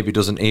discussion that maybe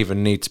doesn't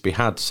even need to be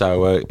had,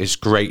 so it's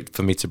great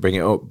for me to bring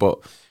it up. But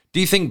do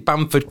you think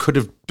Bamford could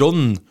have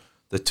done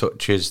the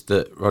touches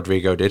that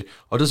Rodrigo did,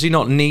 or does he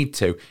not need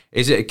to?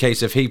 Is it a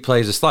case of he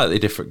plays a slightly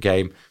different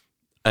game?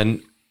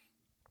 And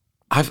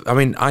I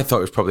thought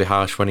it was probably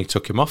harsh when he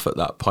took him off at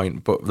that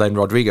point, but then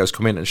Rodrigo's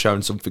come in and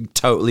shown something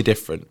totally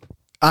different.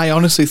 I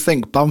honestly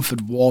think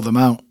Bamford wore them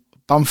out.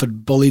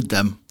 Bamford bullied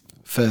them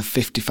for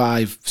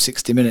 55,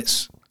 60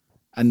 minutes,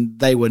 and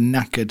they were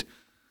knackered.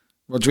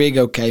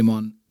 Rodrigo came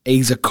on.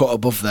 He's a cut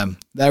above them.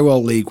 They're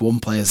all League One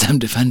players, them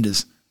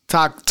defenders.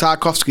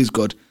 Tarkowski's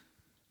good.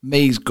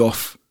 Me's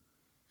guff.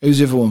 Who's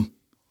the other one?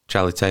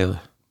 Charlie Taylor.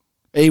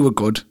 He were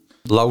good.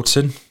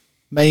 Lowton.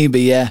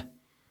 Maybe, yeah.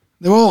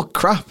 They're all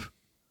crap.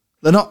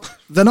 They're not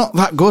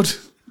that good.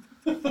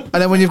 And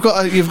then when you've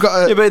got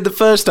yeah, but in the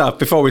first half,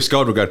 before we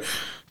scored, we're going,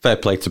 fair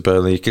play to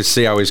Burnley. You can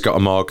see how he's got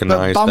them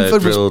organised.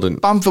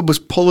 Bamford was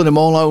pulling them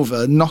all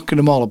over, knocking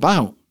them all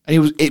about.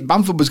 And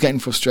Bamford was getting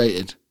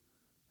frustrated.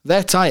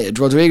 They're tired.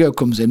 Rodrigo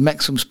comes in,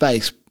 makes some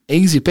space.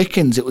 Easy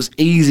pickings. It was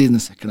easy in the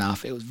second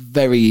half. It was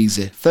very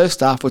easy. First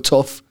half were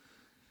tough.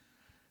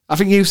 I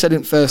think you said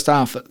in first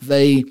half that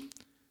they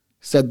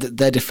said that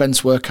their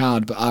defence work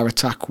hard, but our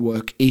attack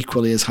work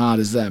equally as hard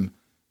as them.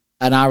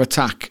 And our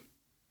attack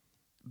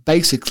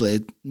basically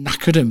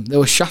knackered them. They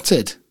were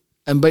shattered.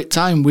 And by the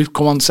time we've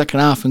come on second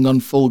half and gone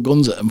full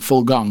guns at them,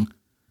 full gong,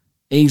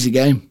 easy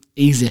game.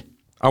 Easy.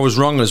 I was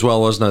wrong as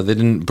well, wasn't I? They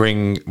didn't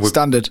bring...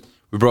 Standard.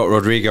 We brought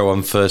Rodrigo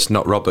on first,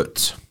 not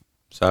Roberts.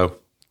 So,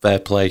 fair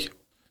play.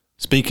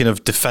 Speaking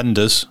of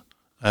defenders,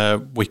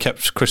 we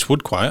kept Chris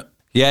Wood quiet.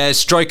 Yeah,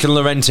 Struijk and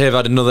Llorente have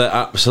had another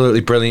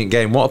absolutely brilliant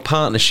game. What a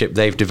partnership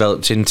they've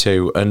developed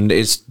into. And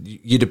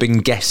you'd have been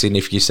guessing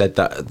if you said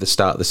that at the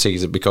start of the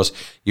season, because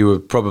you were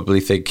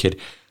probably thinking,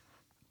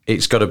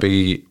 it's got to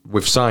be,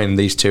 we've signed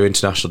these 2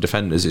 international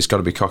defenders, it's got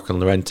to be Koch and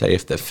Llorente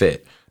if they're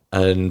fit.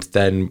 And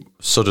then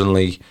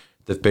suddenly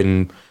they've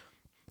been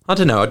I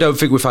don't know. I don't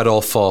think we've had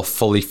all 4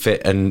 fully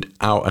fit and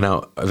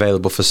out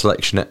available for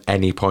selection at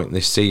any point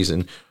this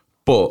season.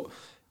 But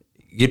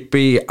you'd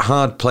be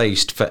hard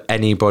placed for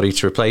anybody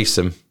to replace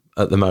them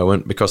at the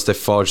moment because they've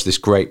forged this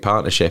great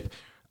partnership.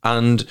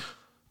 And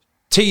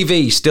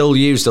TV still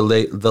use the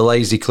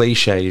lazy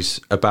cliches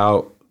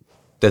about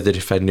they're the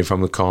defending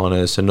from the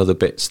corners and other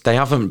bits. They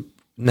haven't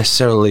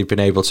necessarily been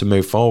able to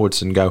move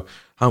forwards and go,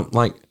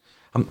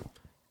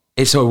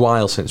 it's a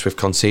while since we've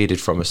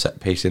conceded from a set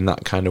piece in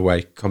that kind of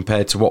way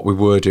compared to what we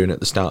were doing at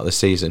the start of the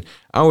season.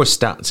 Our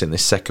stats in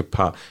this second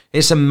part,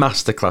 it's a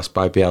masterclass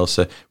by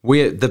Bielsa.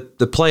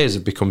 The players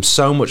have become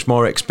so much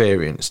more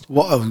experienced.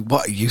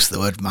 What a use of the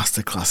word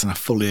masterclass, and I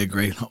fully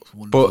agree. That was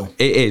wonderful. But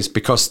it is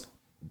because,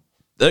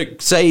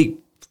 say,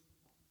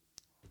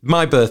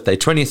 my birthday,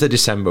 20th of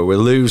December, we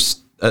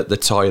lose at the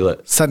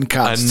toilet. Send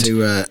cards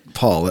to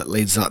Paul at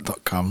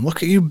leadsthat.com.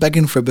 Look at you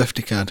begging for a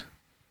birthday card.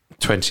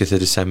 20th of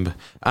December.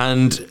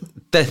 And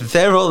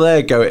they're all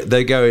there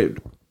going,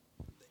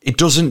 it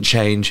doesn't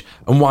change,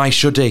 and why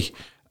should he?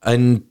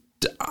 And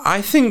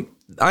I think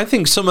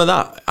some of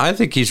that, I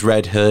think he's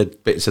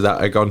heard bits of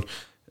that are gone,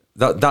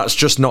 that's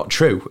just not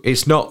true.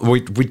 It's not, we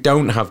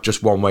don't have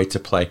just one way to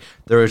play.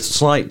 There are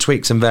slight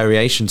tweaks and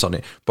variations on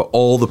it, but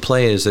all the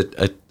players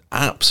are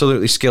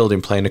absolutely skilled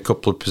in playing a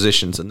couple of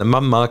positions, and the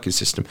man marking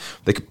system,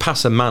 they could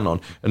pass a man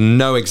on and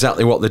know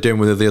exactly what they're doing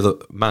with the other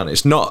man.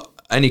 It's not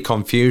any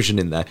confusion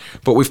in there,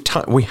 but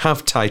we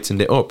have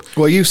tightened it up.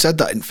 Well, you said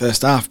that in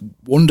first half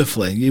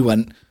wonderfully. You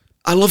went,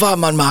 I love our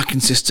man marking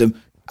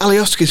system.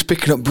 Alioski's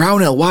picking up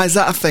Brownhill. Why is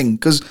that a thing?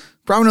 Because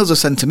Brownhill's a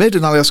centre mid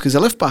and Alioski's a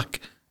left back.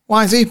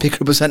 Why is he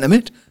picking up a centre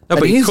mid? No,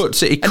 but he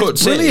cuts it.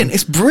 It's brilliant.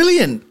 It's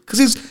brilliant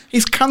because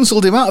he's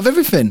cancelled him out of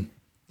everything.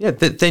 Yeah,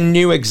 they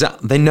know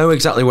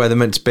exactly where they're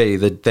meant to be.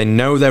 They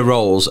know their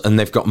roles, and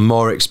they've got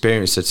more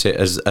experience at it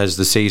as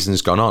the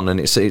season's gone on. And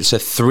it's a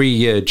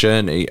 3-year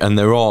journey, and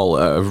they're all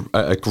at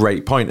a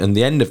great point. And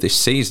the end of this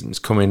season's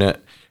coming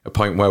at a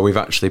point where we've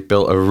actually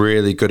built a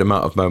really good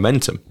amount of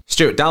momentum.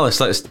 Stuart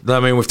Dallas,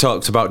 we've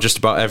talked about just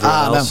about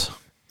everyone else.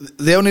 No.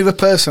 The only other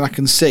person I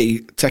can see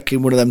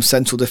taking one of them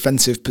central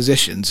defensive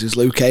positions is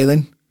Luke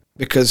Ayling,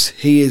 because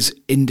he is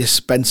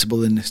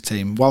indispensable in this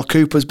team. While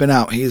Cooper's been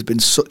out, he has been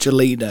such a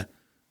leader.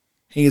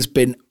 He has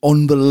been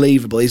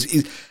unbelievable.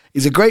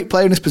 He's a great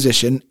player in his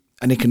position,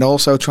 and he can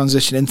also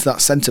transition into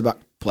that centre-back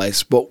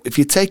place. But if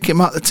you take him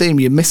out of the team,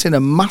 you're missing a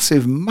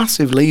massive,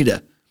 massive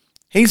leader.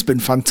 He's been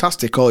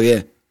fantastic all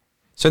year.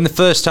 So in the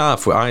first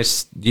half,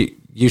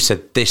 you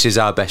said, this is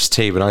our best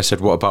team, and I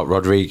said, what about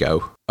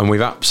Rodrigo? And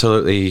we've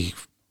absolutely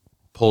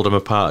pulled him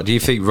apart. Do you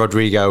think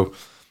Rodrigo...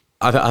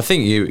 I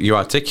think you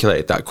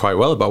articulated that quite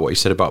well about what you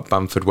said about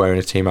Bamford wearing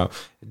a team out.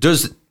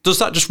 Does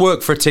that just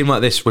work for a team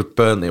like this with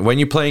Burnley? When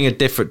you're playing a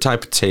different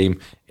type of team,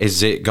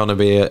 is it going to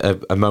be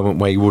a moment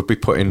where you would be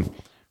putting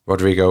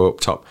Rodrigo up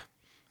top?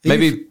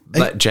 Maybe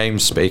let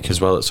James speak as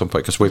well at some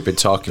point, because we've been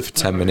talking for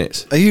 10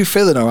 minutes. Are you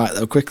feeling all right,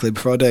 though, quickly,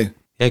 before I do?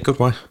 Yeah, good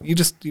one. You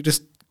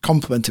just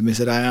complimented me,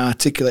 said I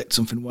articulate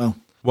something well.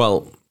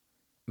 Well,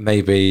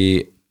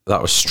 maybe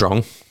that was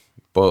strong,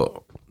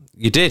 but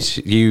you did.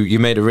 You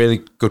made a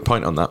really good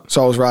point on that.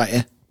 So I was right,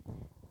 yeah?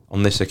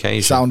 On this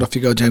occasion. Sound off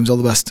you go, James. All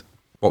the best.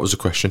 What was the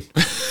question?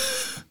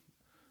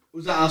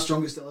 Was that our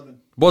strongest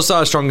 11? Was that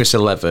our strongest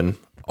 11,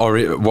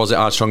 or was it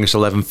our strongest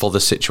 11 for the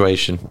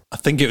situation? I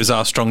think it was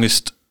our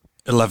strongest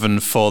 11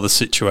 for the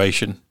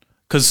situation.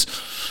 Because,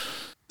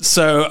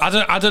 so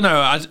I don't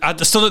know. I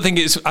still don't think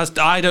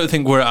I don't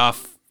think we're at our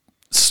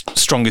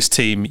strongest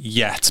team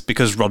yet,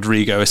 because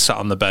Rodrigo is sat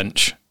on the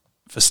bench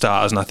for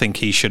starters, and I think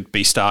he should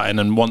be starting.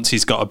 And once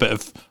he's got a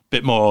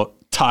bit more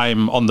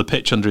time on the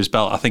pitch under his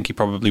belt, I think he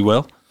probably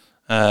will.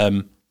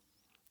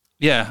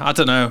 Yeah, I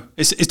don't know.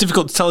 It's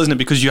difficult to tell, isn't it?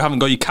 Because you haven't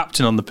got your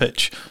captain on the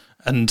pitch,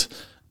 and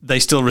they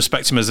still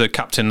respect him as a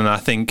captain, and I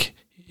think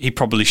he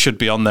probably should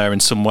be on there in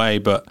some way,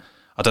 but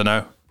I don't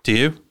know. Do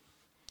you?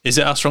 Is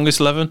it our strongest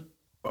 11?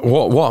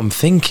 What I'm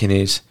thinking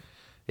is,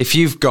 if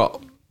you've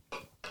got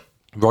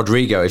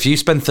Rodrigo, if you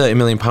spend £30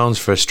 million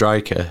for a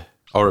striker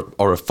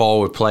or a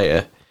forward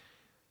player,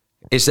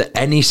 is there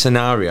any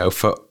scenario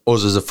for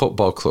us as a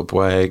football club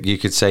where you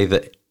could say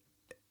that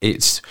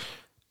he's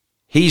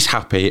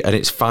happy and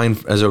it's fine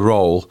as a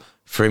role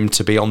for him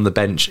to be on the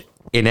bench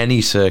in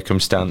any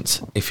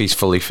circumstance if he's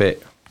fully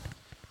fit?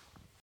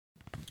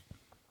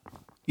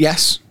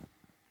 Yes.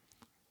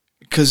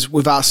 Because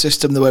with our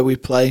system, the way we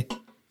play,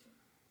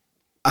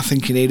 I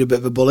think you need a bit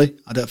of a bully.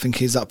 I don't think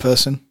he's that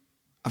person.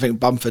 I think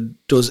Bamford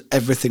does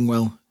everything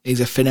well.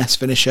 He's a finesse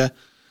finisher.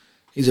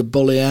 He's a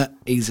bullier.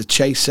 He's a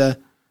chaser.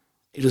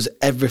 He does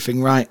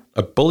everything right.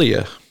 A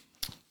bullier?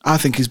 I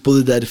think he's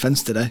bullied their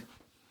defence today.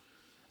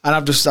 And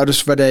I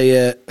just read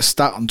a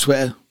stat on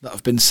Twitter that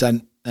I've been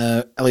sent.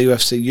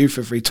 LUFC Youth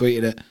have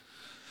retweeted it,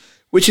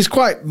 which is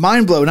quite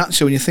mind-blowing,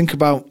 actually, when you think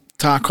about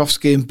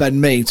Tarkowski and Ben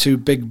Mee, two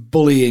big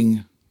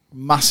bullying,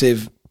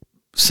 massive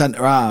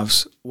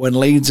centre-halves, when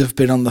Leeds have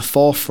been on the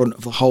forefront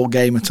of the whole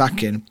game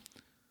attacking.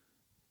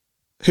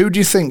 Who do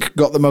you think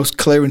got the most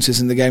clearances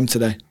in the game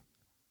today?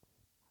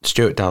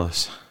 Stuart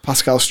Dallas.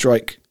 Pascal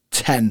Struijk,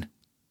 10.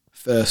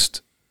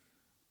 first.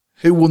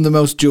 Who won the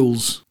most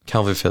duels?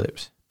 Calvin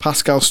Phillips.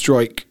 Pascal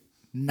Struijk,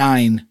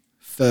 9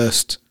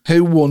 first.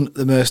 Who won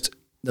the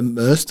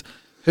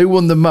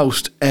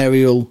most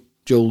aerial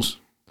duels?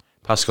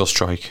 Pascal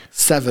Struijk.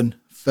 7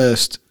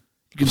 first.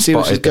 You can see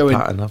where she's going.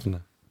 Pattern, haven't I?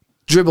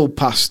 Dribble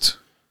past,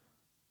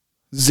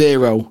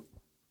 0.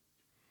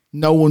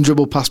 No one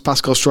dribbled past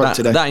Pascal Struijk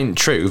today. That ain't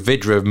true.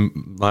 Vidra,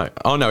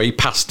 he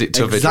passed it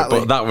to Exactly.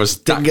 Vidra, but that was...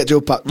 Didn't get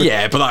dribbled past.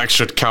 Yeah, but that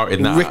should count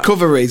in that.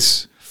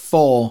 Recoveries,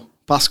 4.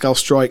 Pascal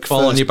Struijk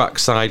Fall first. on your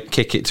backside,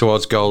 kick it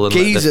towards goal, and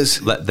Geezer's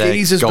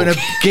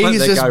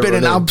been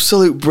an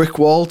absolute brick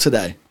wall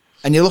today.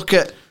 And you look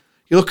at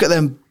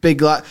them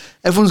big, like,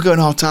 everyone's going,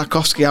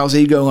 Tarkowski, how's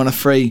he going on a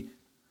free?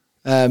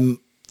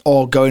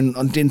 Or going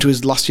into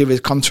his last year of his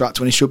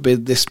contract when he should be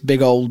this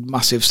big old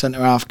massive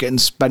centre half getting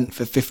spent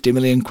for 50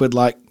 million quid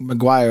like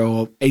Maguire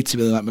or 80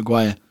 million like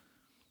Maguire.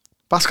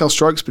 Pascal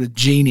Struijk's been a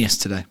genius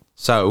today.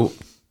 So,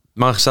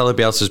 Marcelo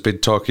Bielsa's been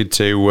talking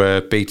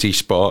to BT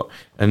Sport,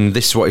 and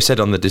this is what he said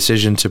on the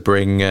decision to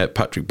bring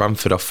Patrick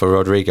Bamford off for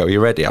Rodrigo. You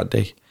ready,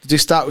 Andy? Did he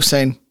start with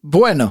saying,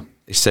 bueno?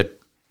 He said,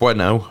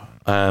 bueno.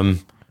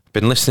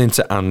 Been listening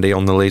to Andy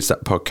on the Leeds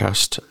That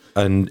podcast,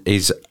 and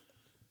he's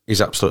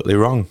absolutely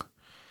wrong.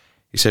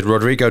 He said,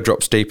 Rodrigo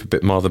drops deep a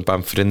bit more than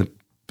Bamford. In the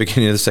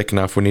beginning of the second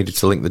half, we needed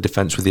to link the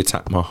defence with the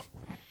attack more.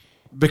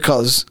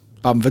 Because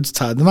Bamford's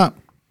tied them up.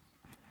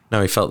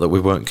 No, he felt that we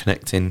weren't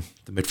connecting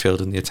the midfield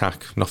and the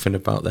attack. Nothing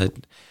about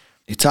that.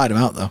 He tied him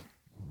out, though.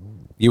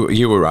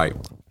 You were right.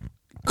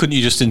 Couldn't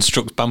you just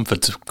instruct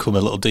Bamford to come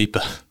a little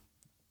deeper?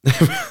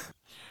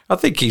 I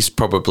think he's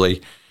come up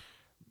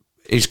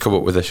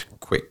with a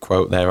quick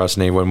quote there,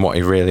 hasn't he, when what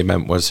he really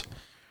meant was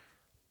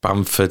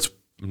Bamford's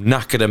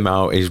knackered him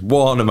out, he's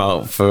worn him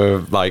out for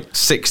like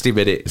 60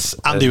 minutes.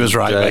 Andy was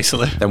right,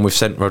 basically. Then we've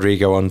sent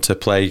Rodrigo on to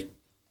play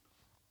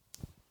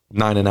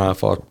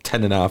 9.5 or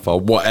 10.5 or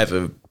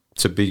whatever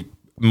to be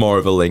more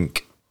of a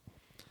link.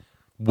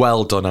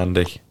 Well done,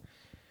 Andy.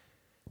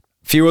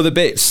 Few other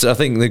bits, I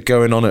think, they're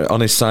going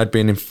on his side,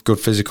 being in good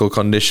physical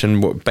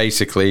condition. But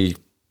basically,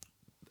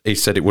 he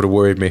said it would have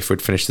worried me if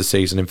we'd finished the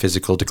season in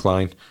physical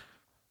decline.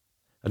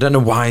 I don't know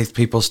why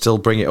people still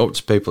bring it up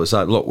to people. It's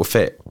like, look, we're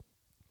fit.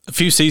 A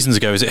few seasons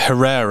ago, is it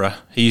Herrera?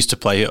 He used to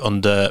play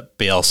under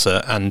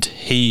Bielsa, and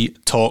he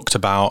talked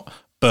about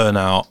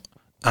burnout,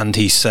 and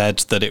he said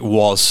that it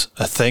was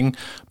a thing,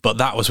 but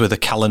that was with a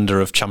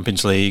calendar of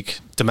Champions League,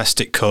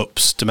 domestic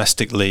cups,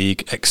 domestic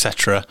league,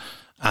 etc.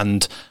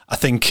 And I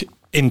think,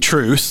 in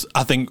truth,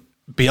 Bielsa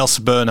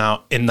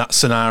burnout in that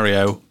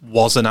scenario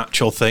was an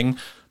actual thing,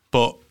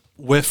 but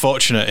we're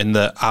fortunate in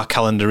that our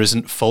calendar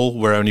isn't full.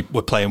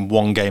 We're playing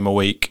one game a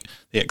week.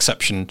 The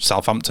exception,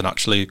 Southampton,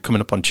 actually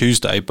coming up on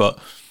Tuesday, but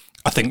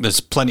I think there's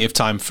plenty of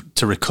time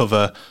to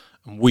recover,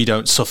 and we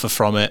don't suffer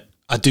from it.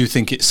 I do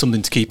think it's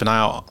something to keep an eye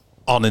out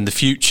on in the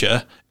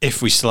future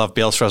if we still have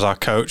Bielsa as our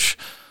coach,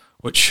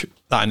 which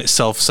that in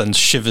itself sends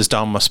shivers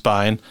down my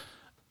spine,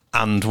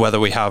 and whether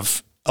we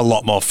have a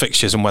lot more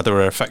fixtures and whether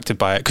we're affected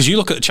by it. Because you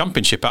look at the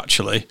Championship,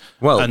 actually,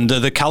 and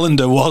the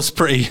calendar was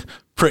pretty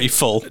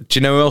full. Do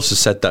you know who else has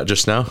said that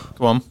just now?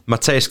 Go on.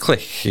 Matthias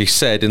Klich. He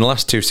said, in the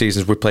last 2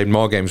 seasons, we played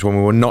more games when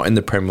we were not in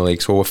the Premier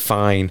League, so we're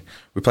fine.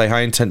 We play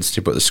high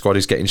intensity, but the squad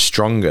is getting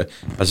stronger.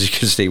 As you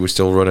can see, we're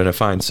still running a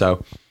fine.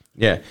 So,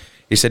 yeah.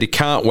 He said he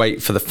can't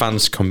wait for the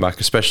fans to come back,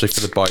 especially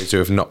for the boys who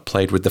have not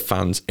played with the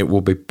fans. It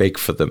will be big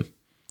for them.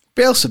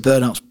 Bielsa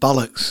burnout's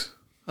bollocks.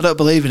 I don't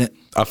believe in it.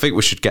 I think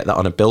we should get that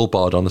on a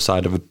billboard on the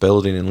side of a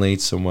building in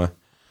Leeds somewhere.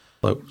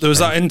 There was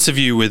that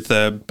interview with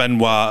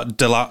Benoit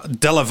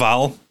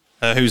Delaval,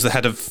 who's the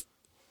head of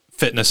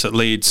fitness at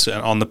Leeds,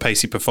 on the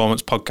Pacey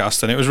Performance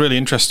podcast, and it was really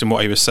interesting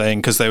what he was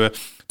saying, because they were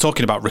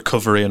talking about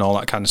recovery and all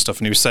that kind of stuff,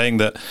 and he was saying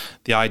that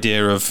the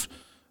idea of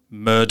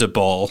murder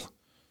ball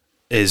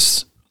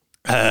is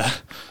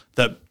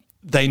that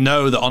they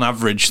know that on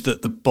average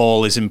that the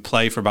ball is in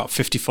play for about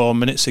 54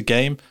 minutes a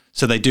game,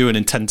 so they do an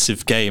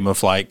intensive game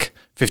of like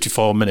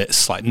 54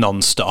 minutes, like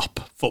non-stop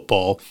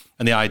football,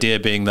 and the idea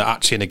being that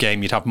actually in a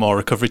game you'd have more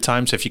recovery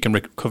time, so if you can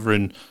recover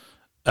in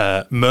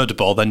murder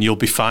ball, then you'll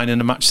be fine in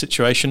a match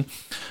situation.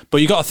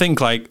 But you got to think,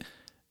 like,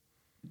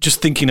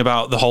 just thinking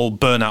about the whole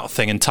burnout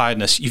thing and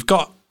tiredness, you've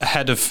got a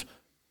head of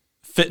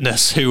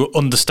fitness who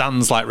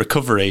understands like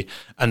recovery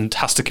and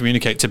has to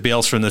communicate to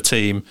Bielsa and the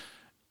team,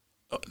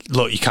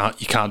 look, you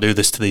can't do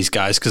this to these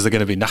guys because they're going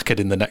to be knackered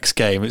in the next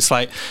game. It's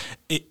like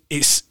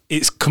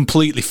it's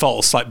completely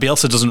false. Like,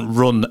 Bielsa doesn't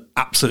run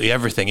absolutely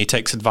everything. He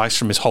takes advice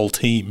from his whole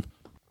team,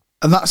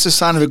 and that's a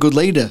sign of a good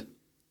leader.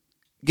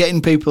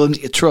 Getting people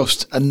into your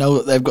trust and know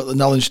that they've got the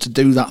knowledge to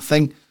do that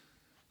thing.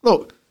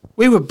 Look,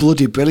 we were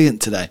bloody brilliant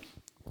today.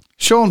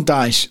 Sean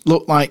Dyche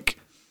looked like,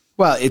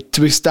 well,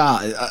 to be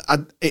started,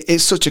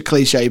 it's such a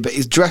cliche, but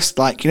he's dressed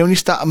like, when you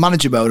start a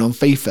manager mode on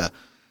FIFA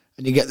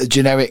and you get the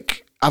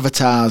generic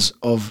avatars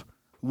of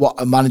what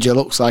a manager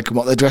looks like and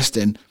what they're dressed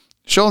in.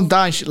 Sean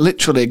Dyche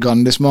literally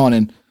gone this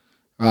morning,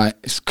 right,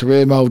 it's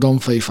career mode on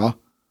FIFA.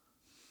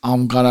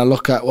 I'm going to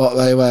look at what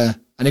they wear.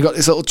 And he got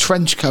this little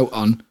trench coat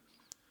on.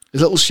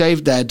 his little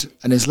shaved head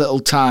and his little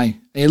tie.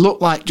 And he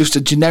looked like just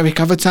a generic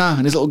Avatar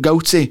and his little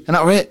goatee, and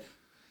that was it.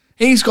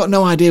 He's got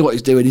no idea what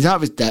he's doing. He's out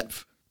of his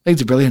depth.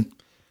 Leeds are brilliant.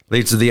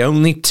 Leeds are the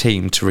only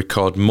team to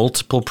record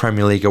multiple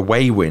Premier League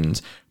away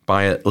wins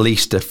by at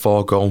least a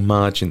 4-goal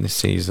margin this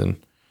season.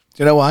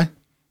 Do you know why?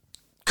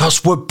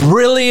 Because we're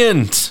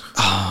brilliant.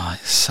 Oh,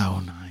 it's so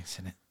nice,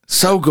 isn't it?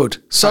 So good.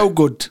 So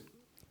good.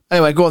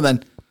 Anyway, go on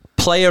then.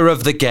 Player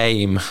of the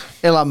game.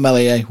 Ilham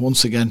Melier,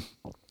 once again.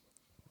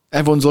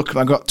 Everyone's looking.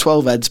 I've got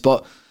 12 heads,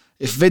 but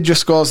if Vidra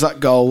scores that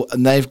goal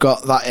and they've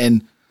got that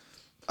in,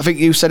 I think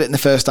you said it in the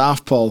first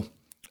half, Paul.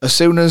 As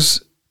soon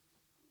as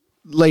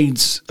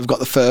Leeds have got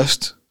the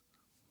first,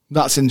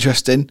 that's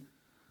interesting.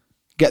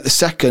 Get the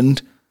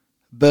second,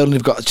 Burnley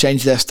have got to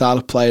change their style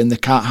of play and they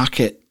can't hack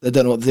it. They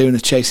don't know what they're doing,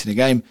 they're chasing the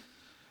game.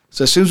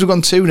 So as soon as we've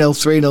gone 2-0,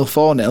 3-0,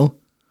 4-0,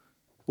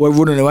 we're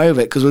running away with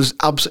it because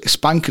we're absolutely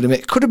spanking them.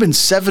 It could have been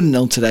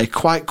 7-0 today,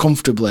 quite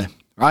comfortably,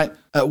 right?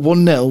 At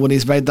 1-0, when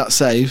he's made that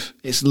save,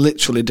 it's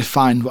literally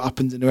defined what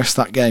happens in the rest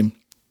of that game.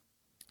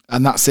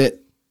 And that's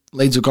it.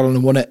 Leeds have gone on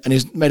and won it, and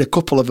he's made a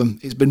couple of them.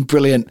 He's been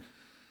brilliant.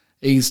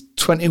 He's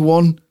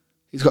 21,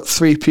 he's got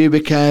 3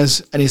 pubic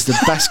hairs, and he's the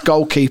best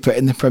goalkeeper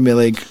in the Premier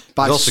League. He's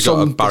also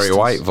got a Barry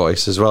White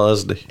voice as well,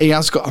 hasn't he? He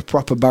has got a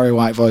proper Barry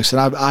White voice,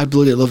 and I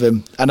bloody love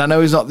him. And I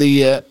know he's not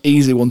the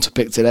easy one to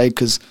pick today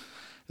because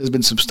there's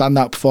been some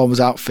standout performers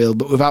outfield,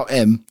 but without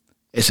him,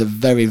 it's a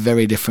very,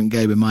 very different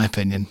game in my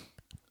opinion.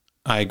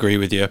 I agree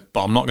with you,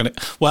 but I'm not going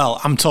to...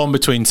 Well, I'm torn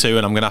between two,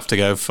 and I'm going to have to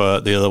go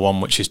for the other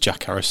one, which is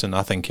Jack Harrison.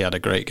 I think he had a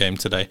great game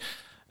today.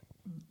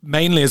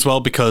 Mainly as well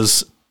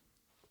because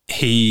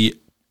he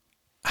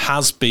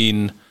has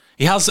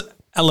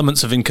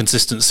elements of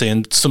inconsistency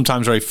and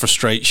sometimes very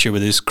frustrates you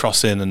with his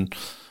crossing.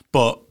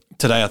 But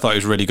today I thought he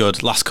was really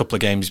good. Last couple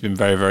of games he's been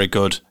very, very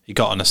good. He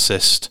got an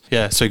assist.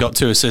 Yeah, so he got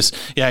 2 assists.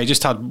 Yeah, he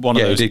just had one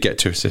of those. Yeah, he did get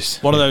 2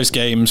 assists. One of those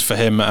games for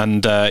him,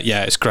 and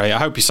it's great. I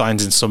hope he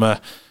signs in summer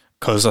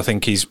because I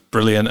think he's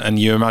brilliant. And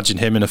you imagine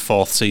him in a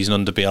 4th season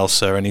under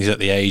Bielsa, and he's at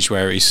the age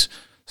where he's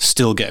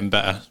still getting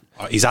better.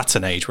 He's at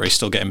an age where he's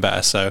still getting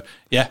better. So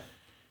yeah,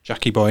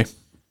 Jackie boy.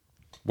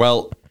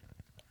 Well,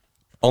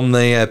 on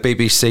the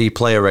BBC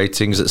player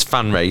ratings, it's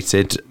fan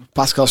rated.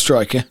 Pascal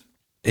Struijk,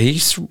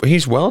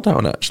 he's well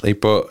down actually,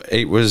 but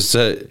it was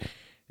the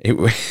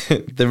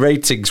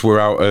ratings were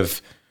out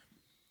of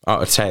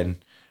 10,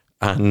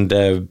 and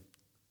the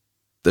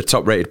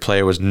top rated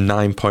player was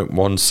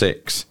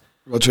 9.16.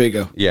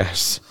 Rodrigo.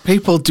 Yes.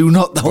 People do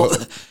not know.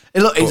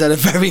 Look, he's had a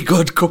very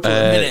good couple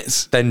of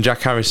minutes. Then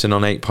Jack Harrison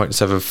on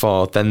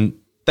 8.74.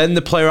 Then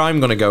the player I'm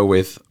going to go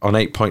with on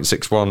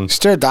 8.61.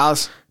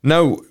 Sturdals.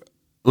 No,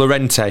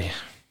 Llorente.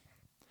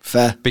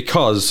 Fair.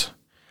 Because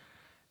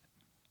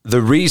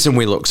the reason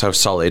we look so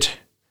solid,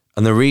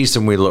 and the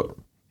reason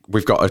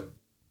we've got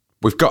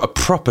a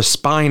proper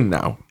spine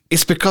now.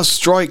 It's because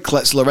Struijk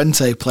lets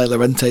Llorente play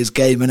Llorente's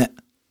game, innit?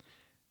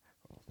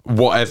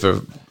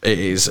 Whatever it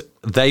is,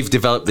 they've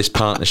developed this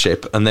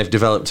partnership, and they've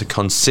developed a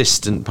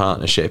consistent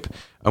partnership,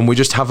 and we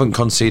just haven't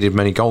conceded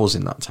many goals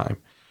in that time.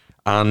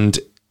 And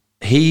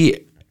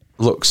he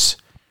looks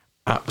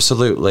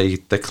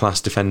absolutely the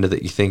class defender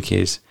that you think he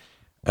is,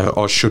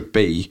 or should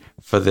be,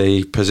 for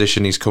the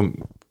position he's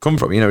come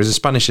from. You know, he's a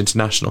Spanish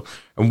international.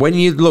 And when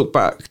you look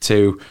back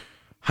to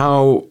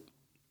how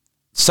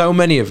so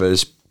many of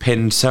us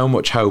pinned so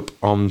much hope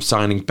on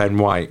signing Ben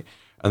White,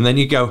 and then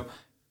you go,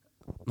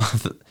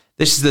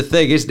 this is the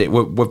thing, isn't it?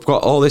 We've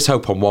got all this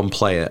hope on one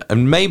player,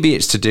 and maybe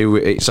it's to do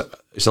with,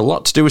 it's a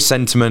lot to do with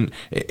sentiment.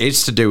 It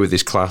is to do with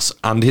his class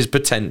and his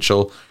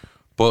potential.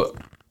 But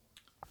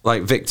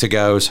like Victor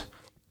goes,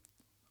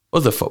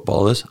 other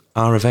footballers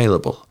are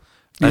available.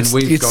 And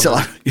you'd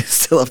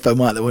still have Ben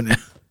White, though, wouldn't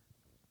you?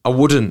 I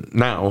wouldn't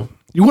now.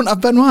 You wouldn't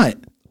have Ben White?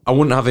 I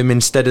wouldn't have him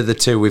instead of the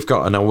 2 we've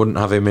got, and I wouldn't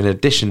have him in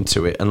addition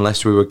to it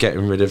unless we were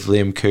getting rid of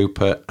Liam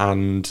Cooper,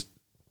 and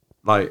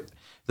like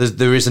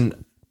there is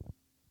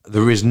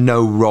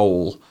no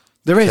role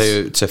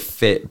to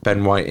fit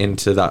Ben White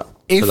into that.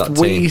 If that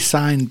we team.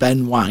 sign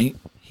Ben White,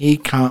 he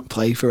can't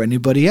play for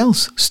anybody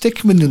else.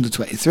 Stick him in under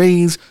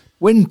 23s,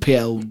 win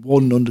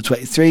PL1 under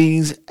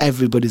 23s,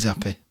 everybody's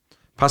happy.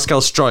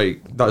 Pascal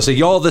Struijk, so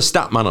you're the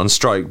stat man on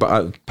Struijk,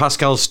 but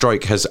Pascal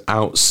Struijk has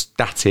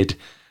outstatted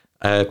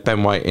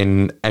Ben White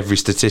in every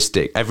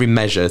statistic, every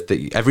measure,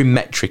 every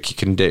metric you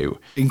can do.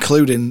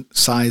 Including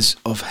size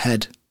of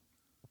head.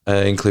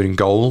 Including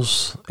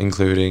goals,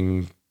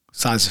 including...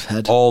 size of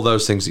head. All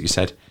those things that you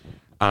said.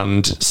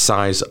 And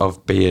size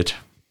of beard.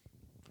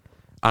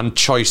 And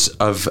choice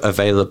of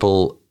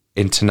available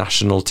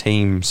international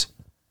teams.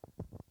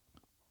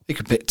 He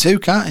can pick 2,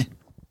 can't he?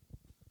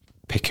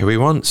 Pick who he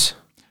wants.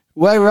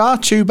 Where are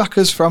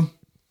Chewbacca's from?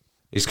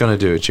 He's going to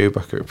do a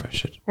Chewbacca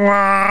impression.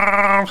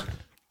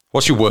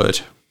 What's your word?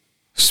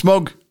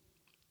 Smug.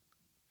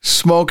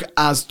 Smug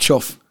as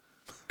chuff.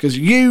 Because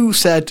you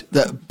said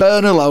that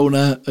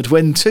Bernalona had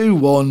win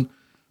 2-1.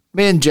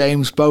 Me and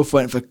James both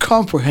went for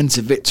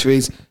comprehensive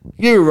victories.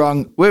 You were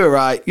wrong. We were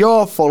right.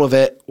 You're full of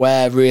it.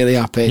 We're really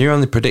happy. You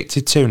only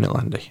predicted 2-0,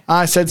 Andy.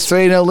 I said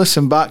 3-0.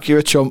 Listen back. You're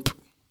a chump.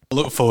 I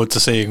look forward to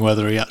seeing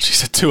whether he actually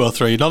said 2 or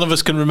 3. None of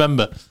us can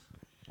remember.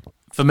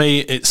 For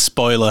me, it's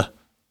spoiler.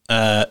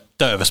 Don't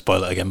ever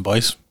spoil it again,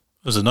 boys.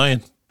 It was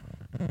annoying.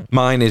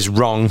 Mine is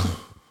wrong.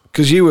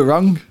 Because you were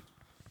wrong.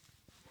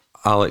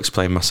 I'll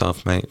explain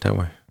myself, mate. Don't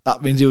worry.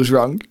 That means he was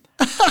wrong.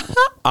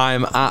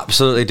 I'm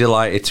absolutely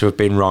delighted to have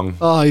been wrong.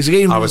 Oh, he's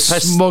getting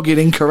smug in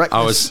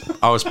incorrectness.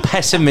 I was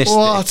pessimistic.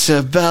 What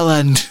a bell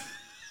end.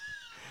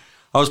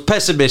 I was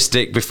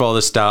pessimistic before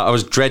the start. I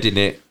was dreading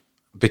it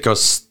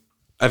because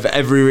of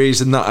every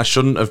reason that I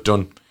shouldn't have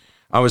done.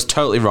 I was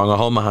totally wrong. I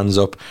hold my hands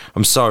up.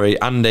 I'm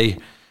sorry, Andy.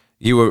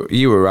 You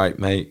were right,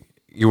 mate.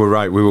 You were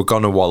right. We were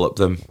gonna wallop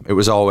them. It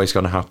was always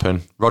gonna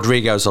happen.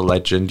 Rodrigo's a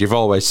legend. You've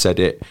always said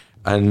it.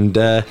 And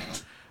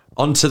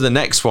on to the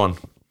next one,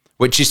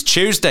 which is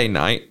Tuesday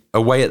night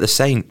away at the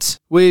Saints.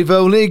 We've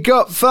only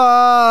got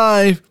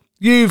 5.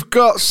 You've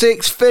got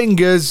 6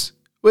 fingers.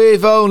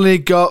 We've only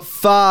got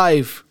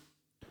 5.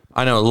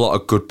 I know a lot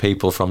of good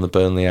people from the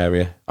Burnley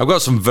area. I've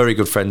got some very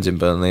good friends in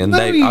Burnley, and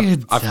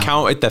I've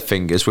counted their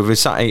fingers. We've been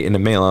sat eating a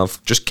meal.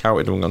 I've just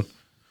counted them and gone,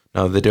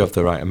 no, they do have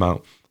the right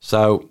amount.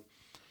 So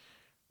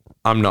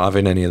I'm not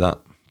having any of that.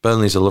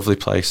 Burnley's a lovely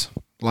place.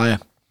 Liar.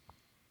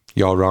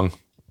 You're wrong.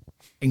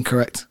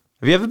 Incorrect.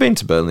 Have you ever been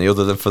to Burnley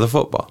other than for the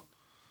football?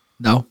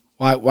 No.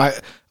 Why?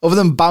 Other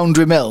than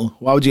Boundary Mill,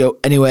 why would you go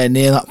anywhere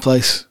near that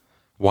place?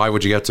 Why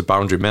would you go to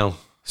Boundary Mill?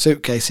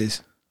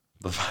 Suitcases.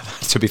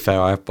 To be fair,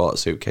 I have bought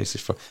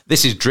suitcases for...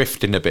 This is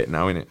drifting a bit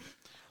now, isn't it?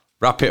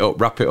 Wrap it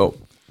up.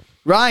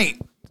 Right.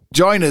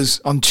 Join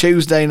us on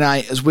Tuesday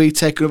night as we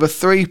take another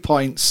 3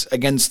 points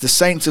against the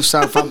Saints of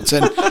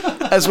Southampton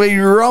as we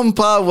romp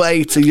our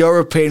way to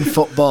European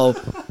football.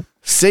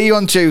 See you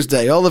on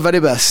Tuesday. All the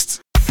very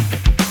best.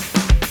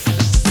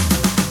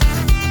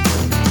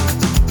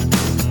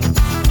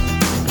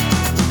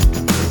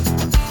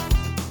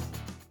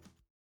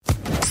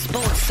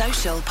 Sports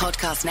Social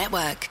Podcast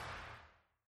Network.